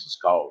of Mexico is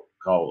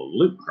called a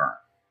loop current.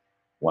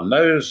 When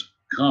those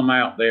come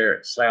out there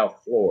at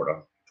South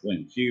Florida,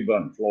 between Cuba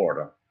and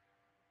Florida,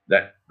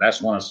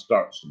 that's when it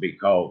starts to be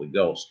called the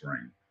Gulf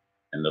Stream.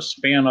 And the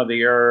spin of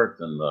the earth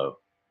and the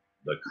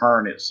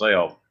current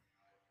itself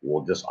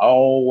will just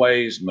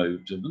always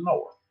move to the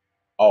north,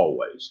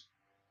 always.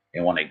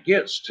 And when it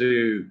gets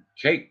to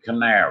Cape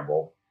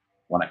Canaveral,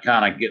 when it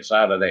kind of gets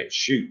out of that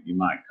chute, you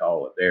might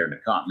call it there, and the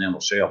continental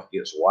shelf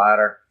gets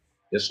wider,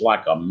 it's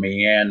like a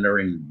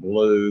meandering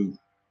blue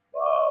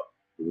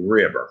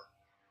river.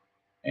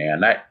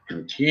 And that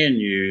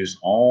continues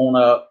on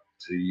up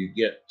till you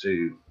get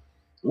to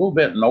a little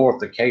bit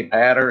north of Cape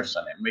Hatteras,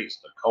 and it meets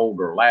the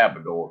colder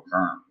Labrador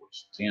current,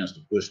 which tends to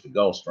push the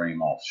Gulf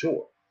Stream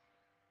offshore.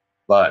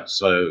 But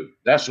so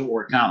that's what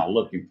we're kind of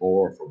looking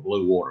for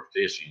blue water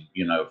fishing,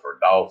 for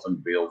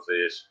dolphin,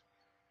 billfish,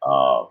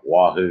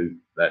 wahoo,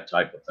 that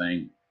type of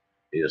thing,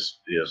 is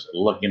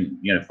looking,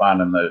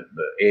 finding the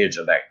edge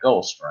of that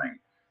Gulf Stream.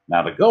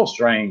 Now, the Gulf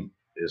Stream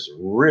is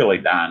really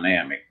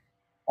dynamic.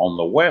 On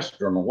the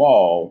western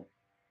wall,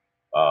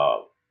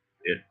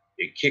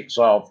 it kicks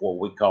off what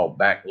we call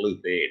back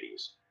loop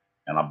eddies.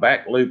 And a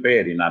back loop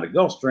eddy, now the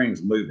Gulf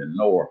Stream's moving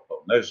north,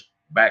 but when those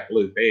back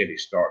loop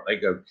eddies start, they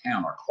go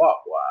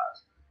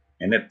counterclockwise.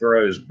 And it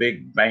throws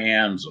big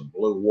bands of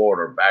blue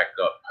water back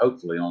up,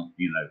 hopefully on,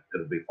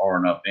 it'll be far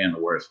enough in to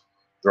where it's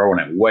throwing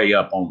it way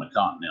up on the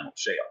continental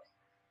shelf.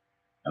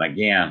 And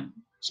again,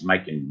 it's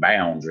making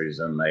boundaries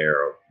in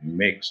there of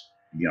mixed,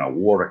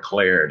 water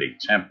clarity,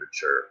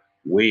 temperature,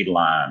 weed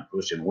line,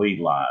 pushing weed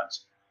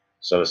lines.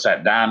 So it's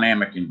that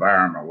dynamic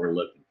environment we're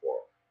looking for.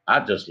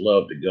 I just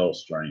love the Gulf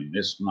Stream.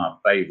 It's my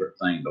favorite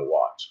thing to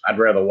watch. I'd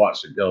rather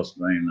watch the Gulf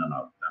Stream than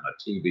a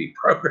TV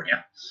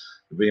program,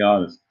 to be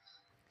honest.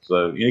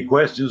 So any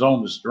questions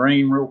on the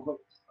stream real quick?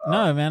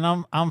 No,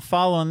 man, I'm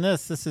following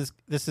this.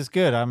 This is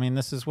good. I mean,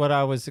 this is what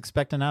I was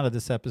expecting out of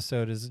this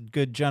episode, is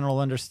good general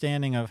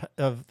understanding of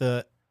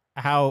the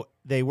how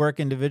they work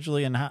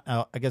individually and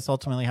how, I guess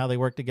ultimately how they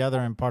work together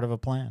and part of a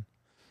plan.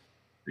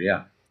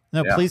 Yeah.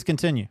 No, Yeah. please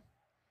continue.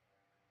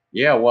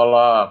 Yeah.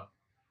 Well,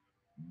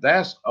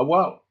 that's I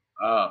will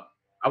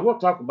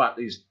talk about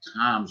these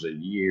times of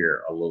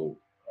year a little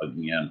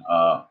again.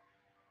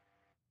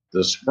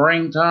 The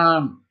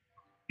springtime,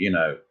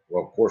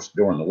 well, of course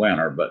during the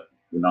winter, but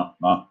we're not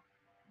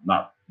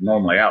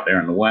normally out there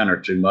in the winter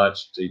too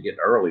much till you get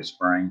to early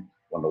spring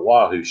when the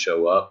wahoo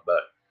show up.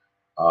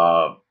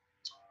 But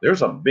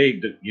there's a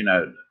big,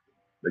 the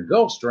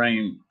Gulf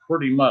Stream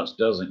pretty much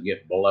doesn't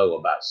get below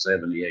about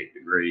 78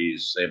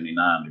 degrees,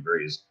 79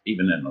 degrees,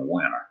 even in the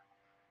winter,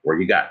 where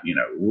you got,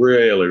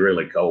 really,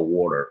 really cold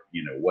water,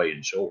 way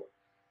inshore.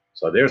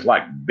 So there's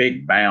like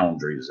big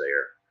boundaries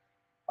there.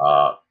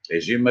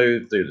 As you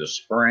move through the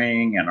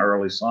spring and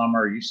early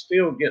summer, you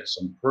still get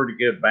some pretty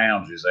good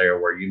boundaries there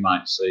where you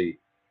might see,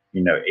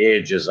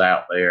 edges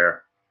out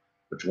there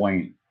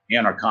between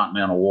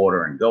intercontinental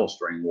water and Gulf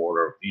Stream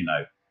water,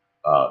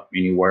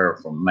 anywhere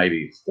from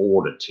maybe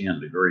 4 to 10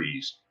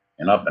 degrees.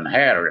 And up in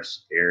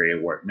Hatteras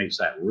area where it meets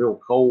that real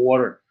cold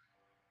water,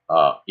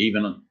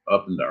 even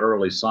up in the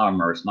early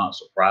summer, it's not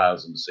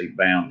surprising to see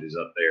boundaries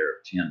up there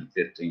at 10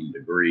 to 15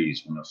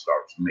 degrees when it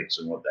starts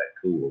mixing with that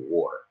cooler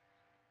water.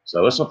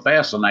 So it's a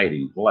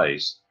fascinating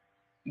place,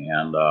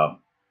 and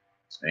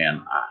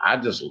I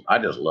just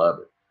love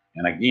it.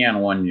 And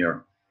again, when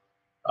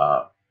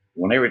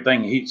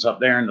everything heats up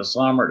there in the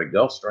summer, the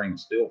Gulf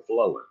Stream's still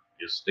flowing.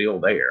 It's still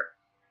there.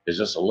 It's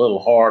just a little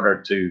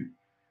harder to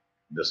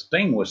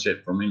distinguish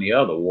it from any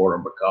other water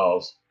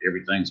because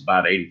everything's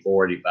about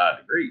 84, 85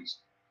 degrees.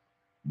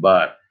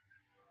 But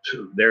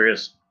there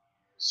is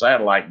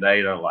satellite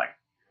data, like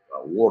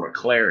water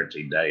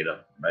clarity data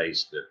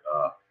based that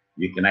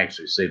you can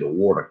actually see the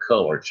water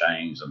color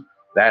change, and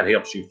that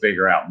helps you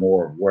figure out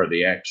more of where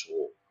the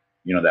actual,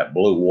 that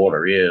blue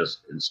water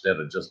is, instead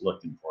of just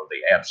looking for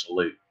the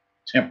absolute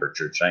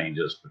temperature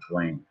changes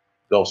between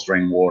Gulf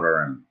Stream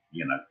water and,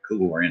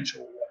 cooler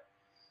inshore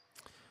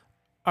water.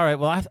 All right.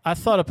 Well, I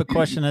thought up a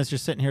question as you're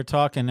sitting here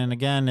talking, and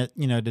again,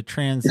 to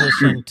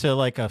transition to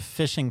like a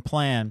fishing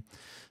plan.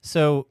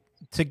 So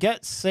to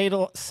get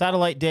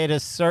satellite data,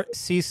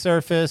 sea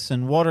surface,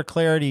 and water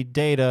clarity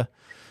data,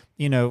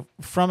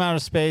 from outer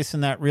space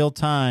in that real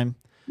time,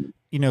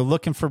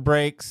 looking for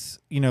breaks,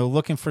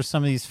 looking for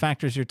some of these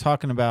factors you're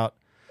talking about.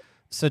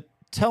 So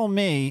tell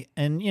me,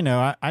 and,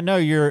 I know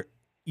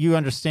you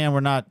understand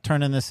we're not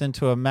turning this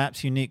into a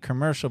Maps Unique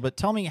commercial, but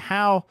tell me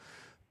how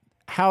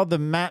the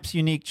Maps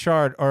Unique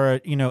chart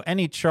or,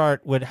 any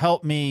chart would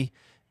help me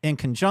in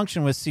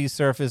conjunction with sea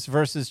surface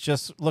versus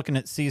just looking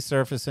at sea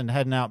surface and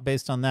heading out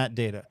based on that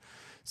data.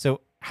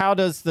 So how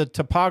does the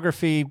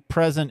topography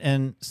present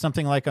in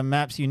something like a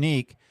Maps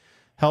Unique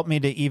help me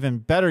to even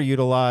better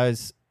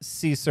utilize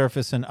sea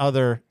surface and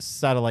other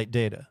satellite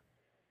data?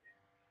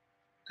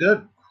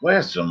 Good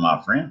question,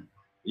 my friend.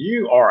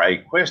 You are a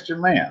question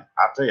man.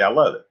 I tell you, I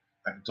love it.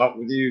 I can talk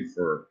with you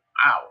for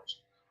hours.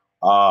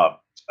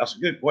 That's a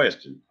good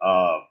question.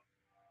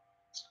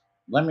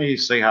 Let me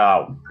see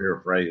how I'll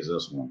paraphrase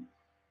this one.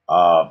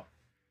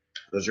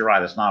 Because you're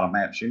right, it's not a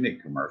Maps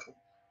Unique commercial.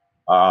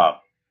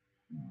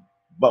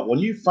 But when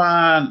you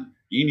find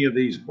any of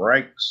these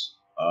breaks,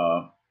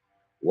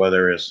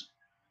 whether it's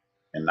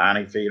in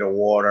 90 feet of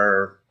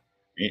water,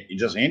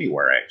 just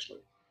anywhere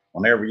actually,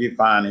 whenever you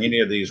find any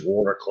of these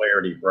water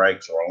clarity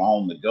breaks or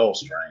along the Gulf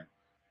Stream,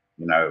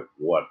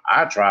 what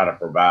I try to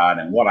provide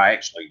and what I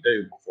actually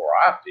do before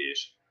I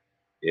fish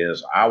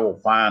is I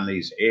will find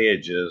these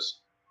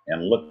edges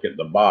and look at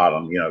the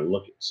bottom,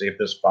 see if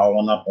it's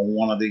falling up on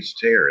one of these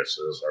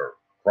terraces or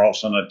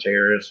crossing a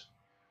terrace.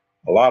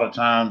 A lot of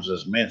times,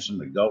 as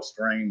mentioned, the Gulf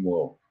Stream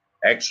will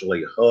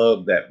actually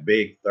hug that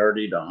big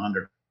 30 to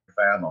 100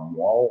 fathom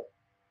wall.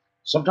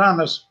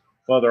 Sometimes it's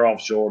further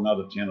offshore,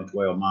 another 10 or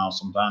 12 miles.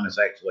 Sometimes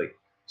it actually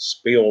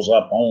spills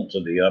up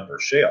onto the upper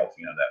shelf,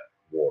 that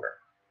water.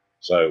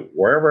 So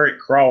wherever it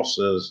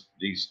crosses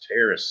these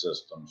terrace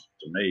systems,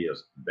 to me,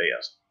 is the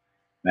best.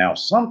 Now,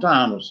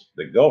 sometimes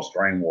the Gulf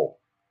Stream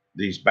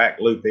these back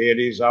loop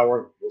eddies I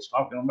was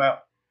talking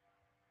about,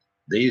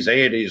 these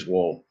eddies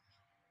will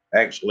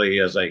actually,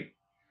 as they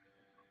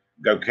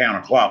go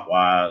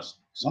counterclockwise,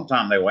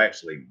 sometimes they will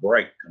actually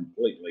break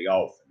completely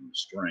off in the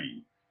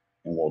stream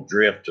and will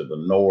drift to the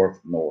north,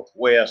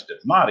 northwest,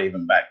 if not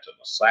even back to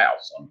the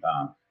south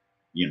sometimes,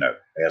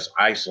 as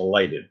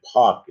isolated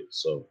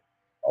pockets of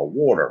a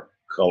water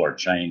color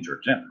change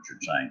or temperature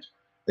change.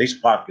 These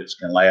pockets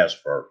can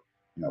last for,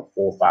 4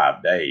 or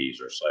 5 days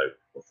or so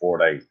before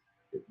they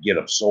get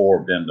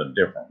absorbed into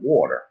different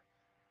water.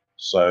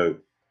 So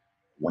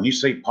when you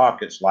see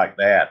pockets like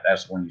that,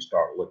 that's when you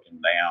start looking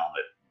down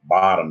at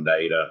bottom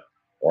data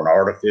or an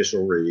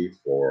artificial reef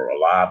or a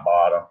live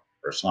bottom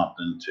or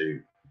something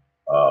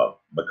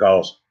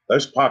because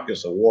those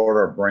pockets of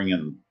water are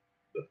bringing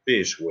the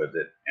fish with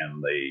it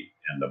and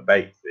the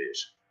bait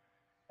fish.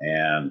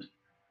 And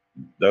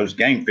those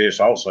game fish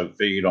also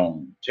feed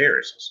on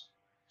terraces.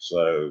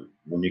 So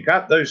when you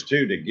got those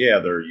two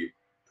together, you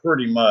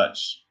pretty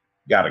much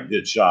got a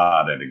good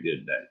shot at a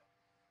good day.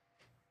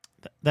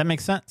 That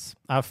makes sense.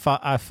 I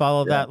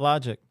follow Yeah. that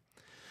logic.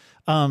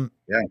 Yeah.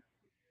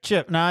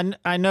 Chip, now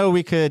I know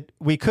we could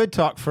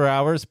talk for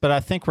hours, but I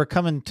think we're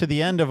coming to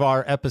the end of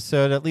our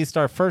episode, at least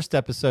our first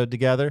episode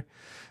together.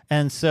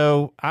 And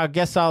so I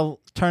guess I'll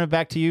turn it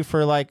back to you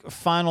for like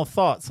final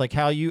thoughts, like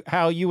how you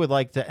would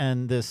like to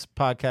end this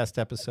podcast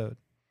episode.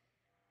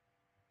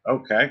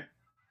 Okay.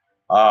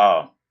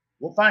 Well,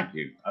 thank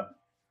you.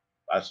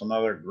 That's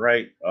another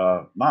great,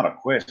 not a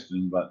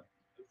question, but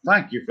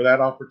thank you for that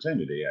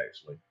opportunity,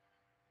 actually.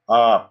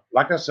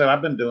 Like I said,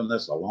 I've been doing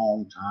this a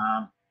long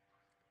time.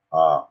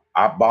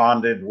 I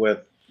bonded with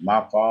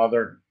my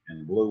father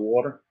in blue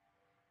water.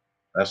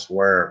 That's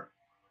where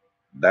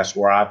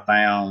I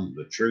found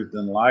the truth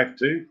in life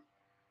too.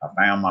 I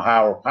found my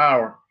higher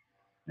power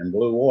in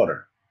blue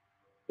water.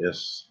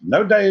 It's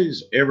no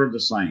day's ever the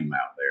same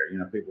out there. You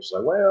know, people say,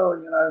 well,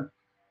 you know,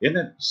 isn't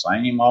it the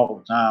same all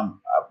the time?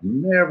 I've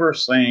never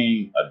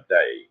seen a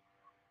day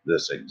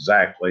that's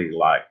exactly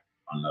like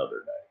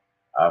another day.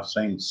 I've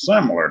seen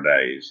similar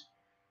days,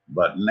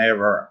 but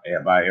never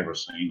have I ever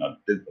seen a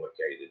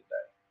duplicated day.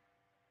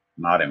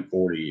 Not in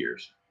 40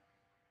 years.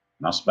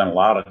 And I spent a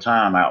lot of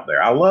time out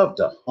there. I love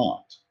to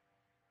hunt.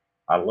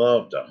 Out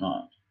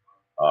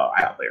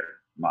there,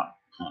 not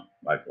hunt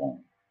like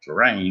on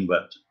terrain,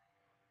 but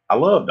I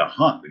love to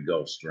hunt the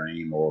Gulf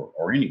Stream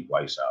or any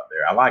place out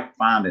there. I like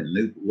finding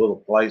new little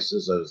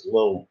places, those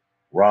little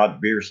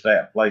Rod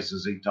Bierstadt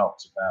places he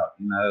talks about.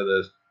 You know,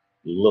 there's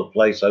a little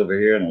place over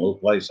here and a little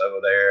place over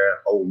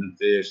there, holding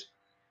fish.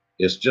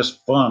 It's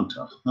just fun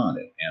to hunt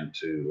it and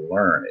to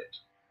learn it.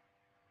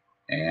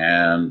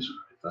 And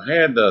if I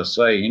had to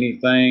say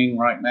anything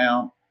right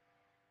now,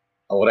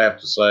 I would have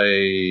to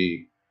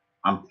say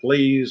I'm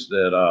pleased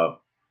that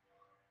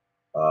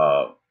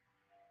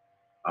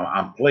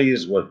I'm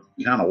pleased with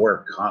kind of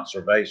where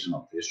conservation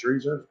of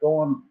fisheries is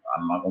going.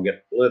 I'm not going to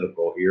get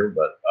political here,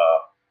 but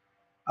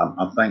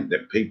I think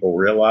that people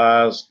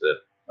realize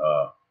that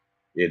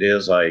it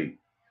is a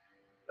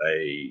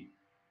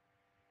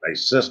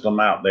system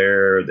out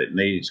there that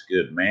needs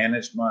good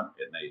management.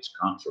 It needs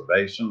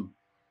conservation.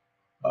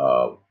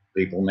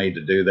 People need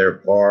to do their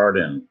part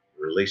in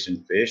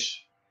releasing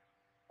fish.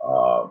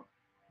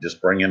 Just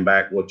bringing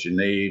back what you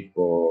need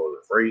for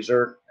the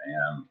freezer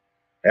and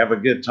have a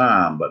good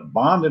time. But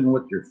bonding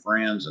with your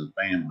friends and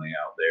family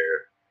out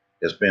there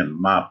has been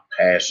my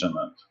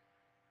passionate.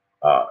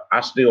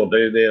 I still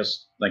do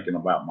this thinking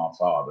about my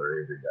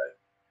father every day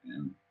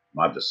and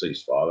my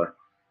deceased father.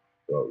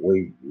 But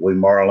we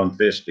marlin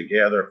fished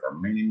together for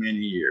many, many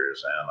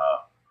years. And,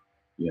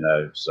 you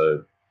know,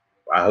 so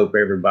I hope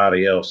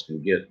everybody else can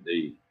get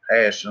the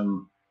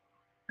passion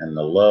and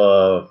the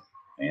love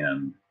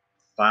and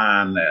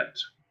find that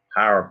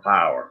higher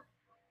power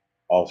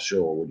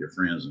offshore with your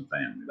friends and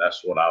family.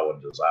 That's what I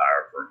would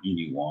desire for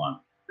anyone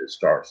that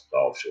starts to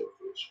offshore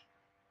fish.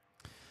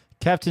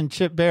 Captain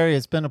Chip Berry,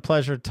 it's been a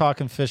pleasure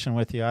talking fishing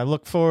with you. I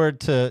look forward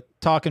to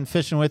talking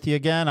fishing with you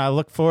again. I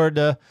look forward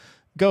to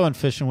going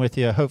fishing with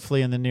you,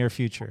 hopefully in the near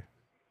future.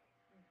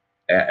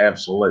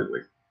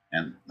 Absolutely.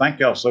 And thank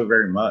y'all so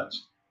very much.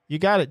 You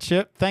got it,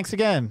 Chip. Thanks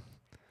again.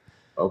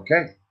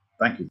 Okay.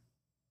 Thank you.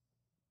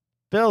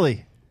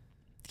 Billy.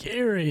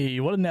 Gary,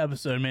 what an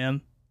episode,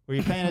 man. Were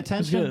you paying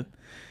attention? Good.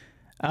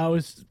 I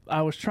was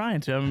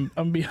trying to. I'm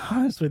gonna be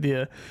honest with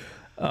you.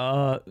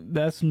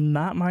 That's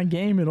not my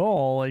game at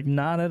all. Like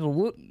not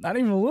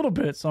even a little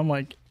bit. So I'm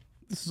like,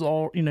 this is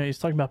all, you know, he's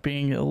talking about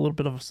being a little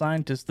bit of a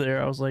scientist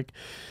there. I was like,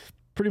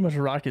 pretty much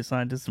a rocket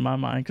scientist in my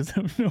mind because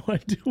I have no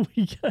idea what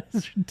you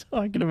guys are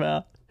talking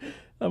about.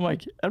 I'm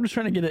like, I'm just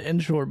trying to get an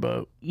inshore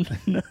boat.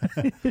 I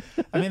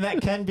mean, that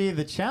can be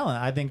the challenge.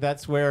 I think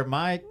that's where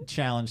my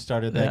challenge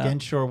started. Like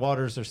inshore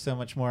waters are so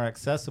much more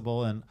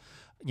accessible, and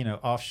you know,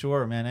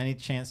 offshore, man, any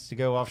chance to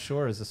go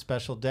offshore is a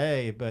special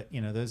day. But you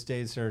know, those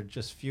days are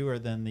just fewer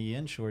than the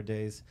inshore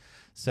days.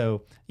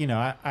 So you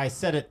know, I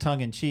said it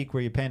tongue in cheek, were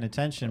you paying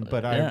attention?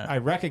 But I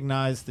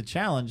recognize the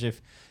challenge.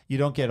 If you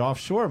don't get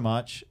offshore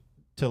much,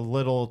 to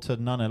little to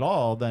none at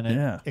all, then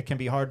it can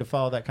be hard to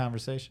follow that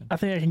conversation. I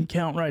think I can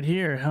count right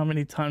here how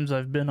many times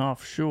I've been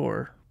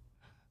offshore.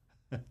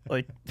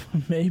 Like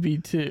maybe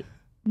two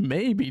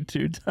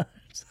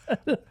times.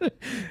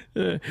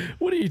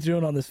 What are you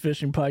doing on this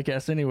fishing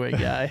podcast anyway,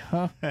 guy?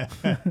 Huh?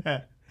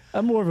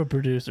 I'm more of a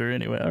producer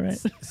anyway. All right.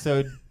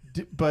 So,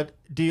 but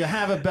do you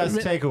have a best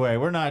takeaway?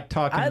 We're not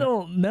talking. I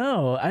don't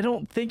know. I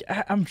don't think.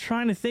 I'm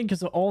trying to think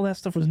because all that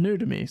stuff was new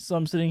to me. So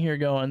I'm sitting here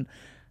going,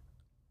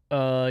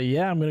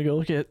 I'm gonna go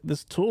look at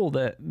this tool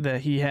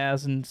that he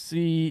has and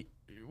see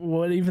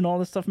what even all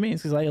this stuff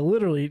means, because I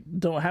literally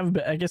don't have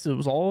I guess it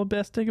was all a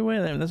best takeaway.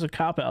 I mean, that's a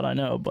cop out, I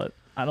know, but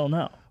I don't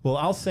know. Well,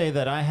 I'll say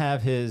that I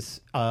have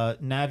his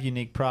Nav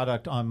Unique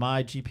product on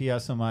my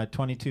GPS on my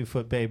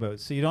 22-foot bay boat.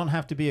 So you don't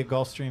have to be a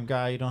Gulfstream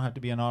guy. You don't have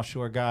to be an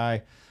offshore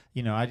guy.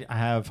 You know, I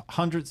have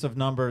hundreds of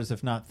numbers,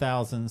 if not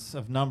thousands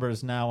of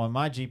numbers now on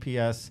my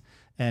GPS.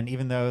 And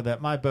even though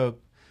that my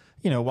boat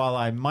while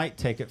I might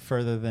take it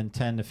further than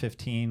 10 to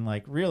 15,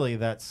 like really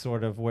that's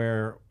sort of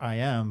where I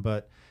am,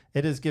 but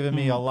it has given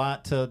me a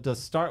lot to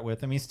start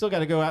with. I mean, you still got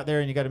to go out there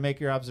and you got to make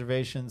your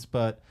observations,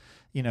 but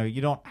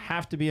you don't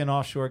have to be an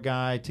offshore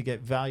guy to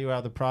get value out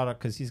of the product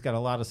because he's got a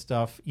lot of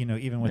stuff,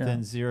 even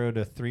within 0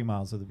 to 3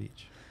 miles of the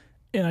beach.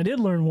 And I did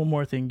learn one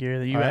more thing, Gary,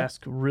 that you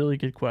ask really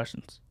good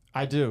questions.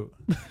 I do.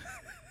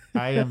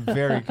 I am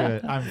very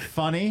good. I'm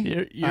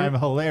funny. I'm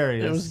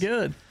hilarious. It was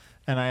good.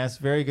 And I asked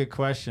very good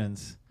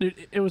questions.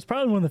 It was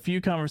probably one of the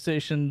few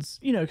conversations,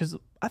 because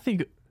I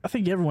think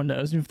everyone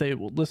knows, even if they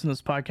listen to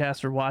this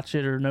podcast or watch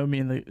it or know me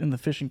in the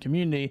fishing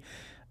community,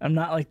 I'm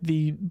not like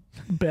the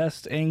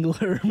best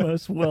angler,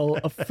 most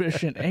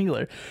efficient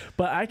angler,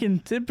 but I can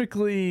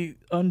typically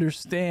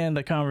understand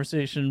a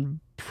conversation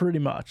pretty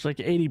much, like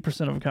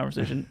 80% of a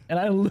conversation. And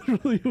I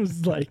literally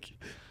was like,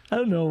 I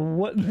don't know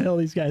what in the hell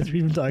these guys are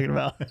even talking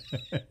about.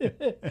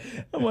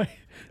 I'm like,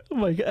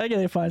 I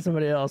gotta find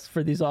somebody else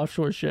for these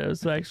offshore shows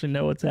so I actually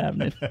know what's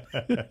happening.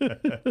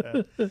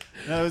 No, it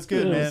was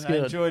good, man. I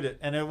enjoyed it.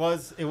 And it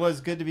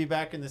was good to be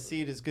back in the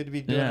seat. It's good to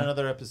be doing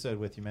another episode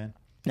with you, man.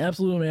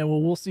 Absolutely, man.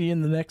 Well, we'll see you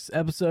in the next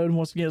episode. And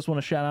once again, I just want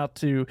to shout out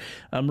to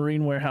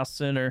Marine Warehouse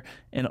Center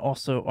and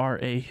also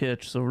R.A.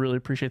 Hitch. So really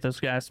appreciate those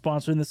guys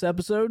sponsoring this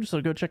episode. So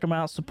go check them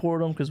out,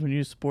 support them, because when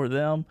you support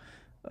them,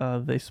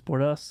 they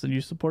support us and you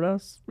support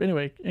us.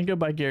 Anyway, and go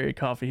buy Gary a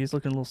coffee. He's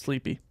looking a little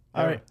sleepy.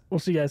 All right. We'll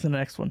see you guys in the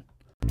next one.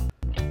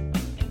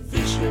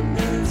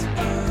 Fisherman.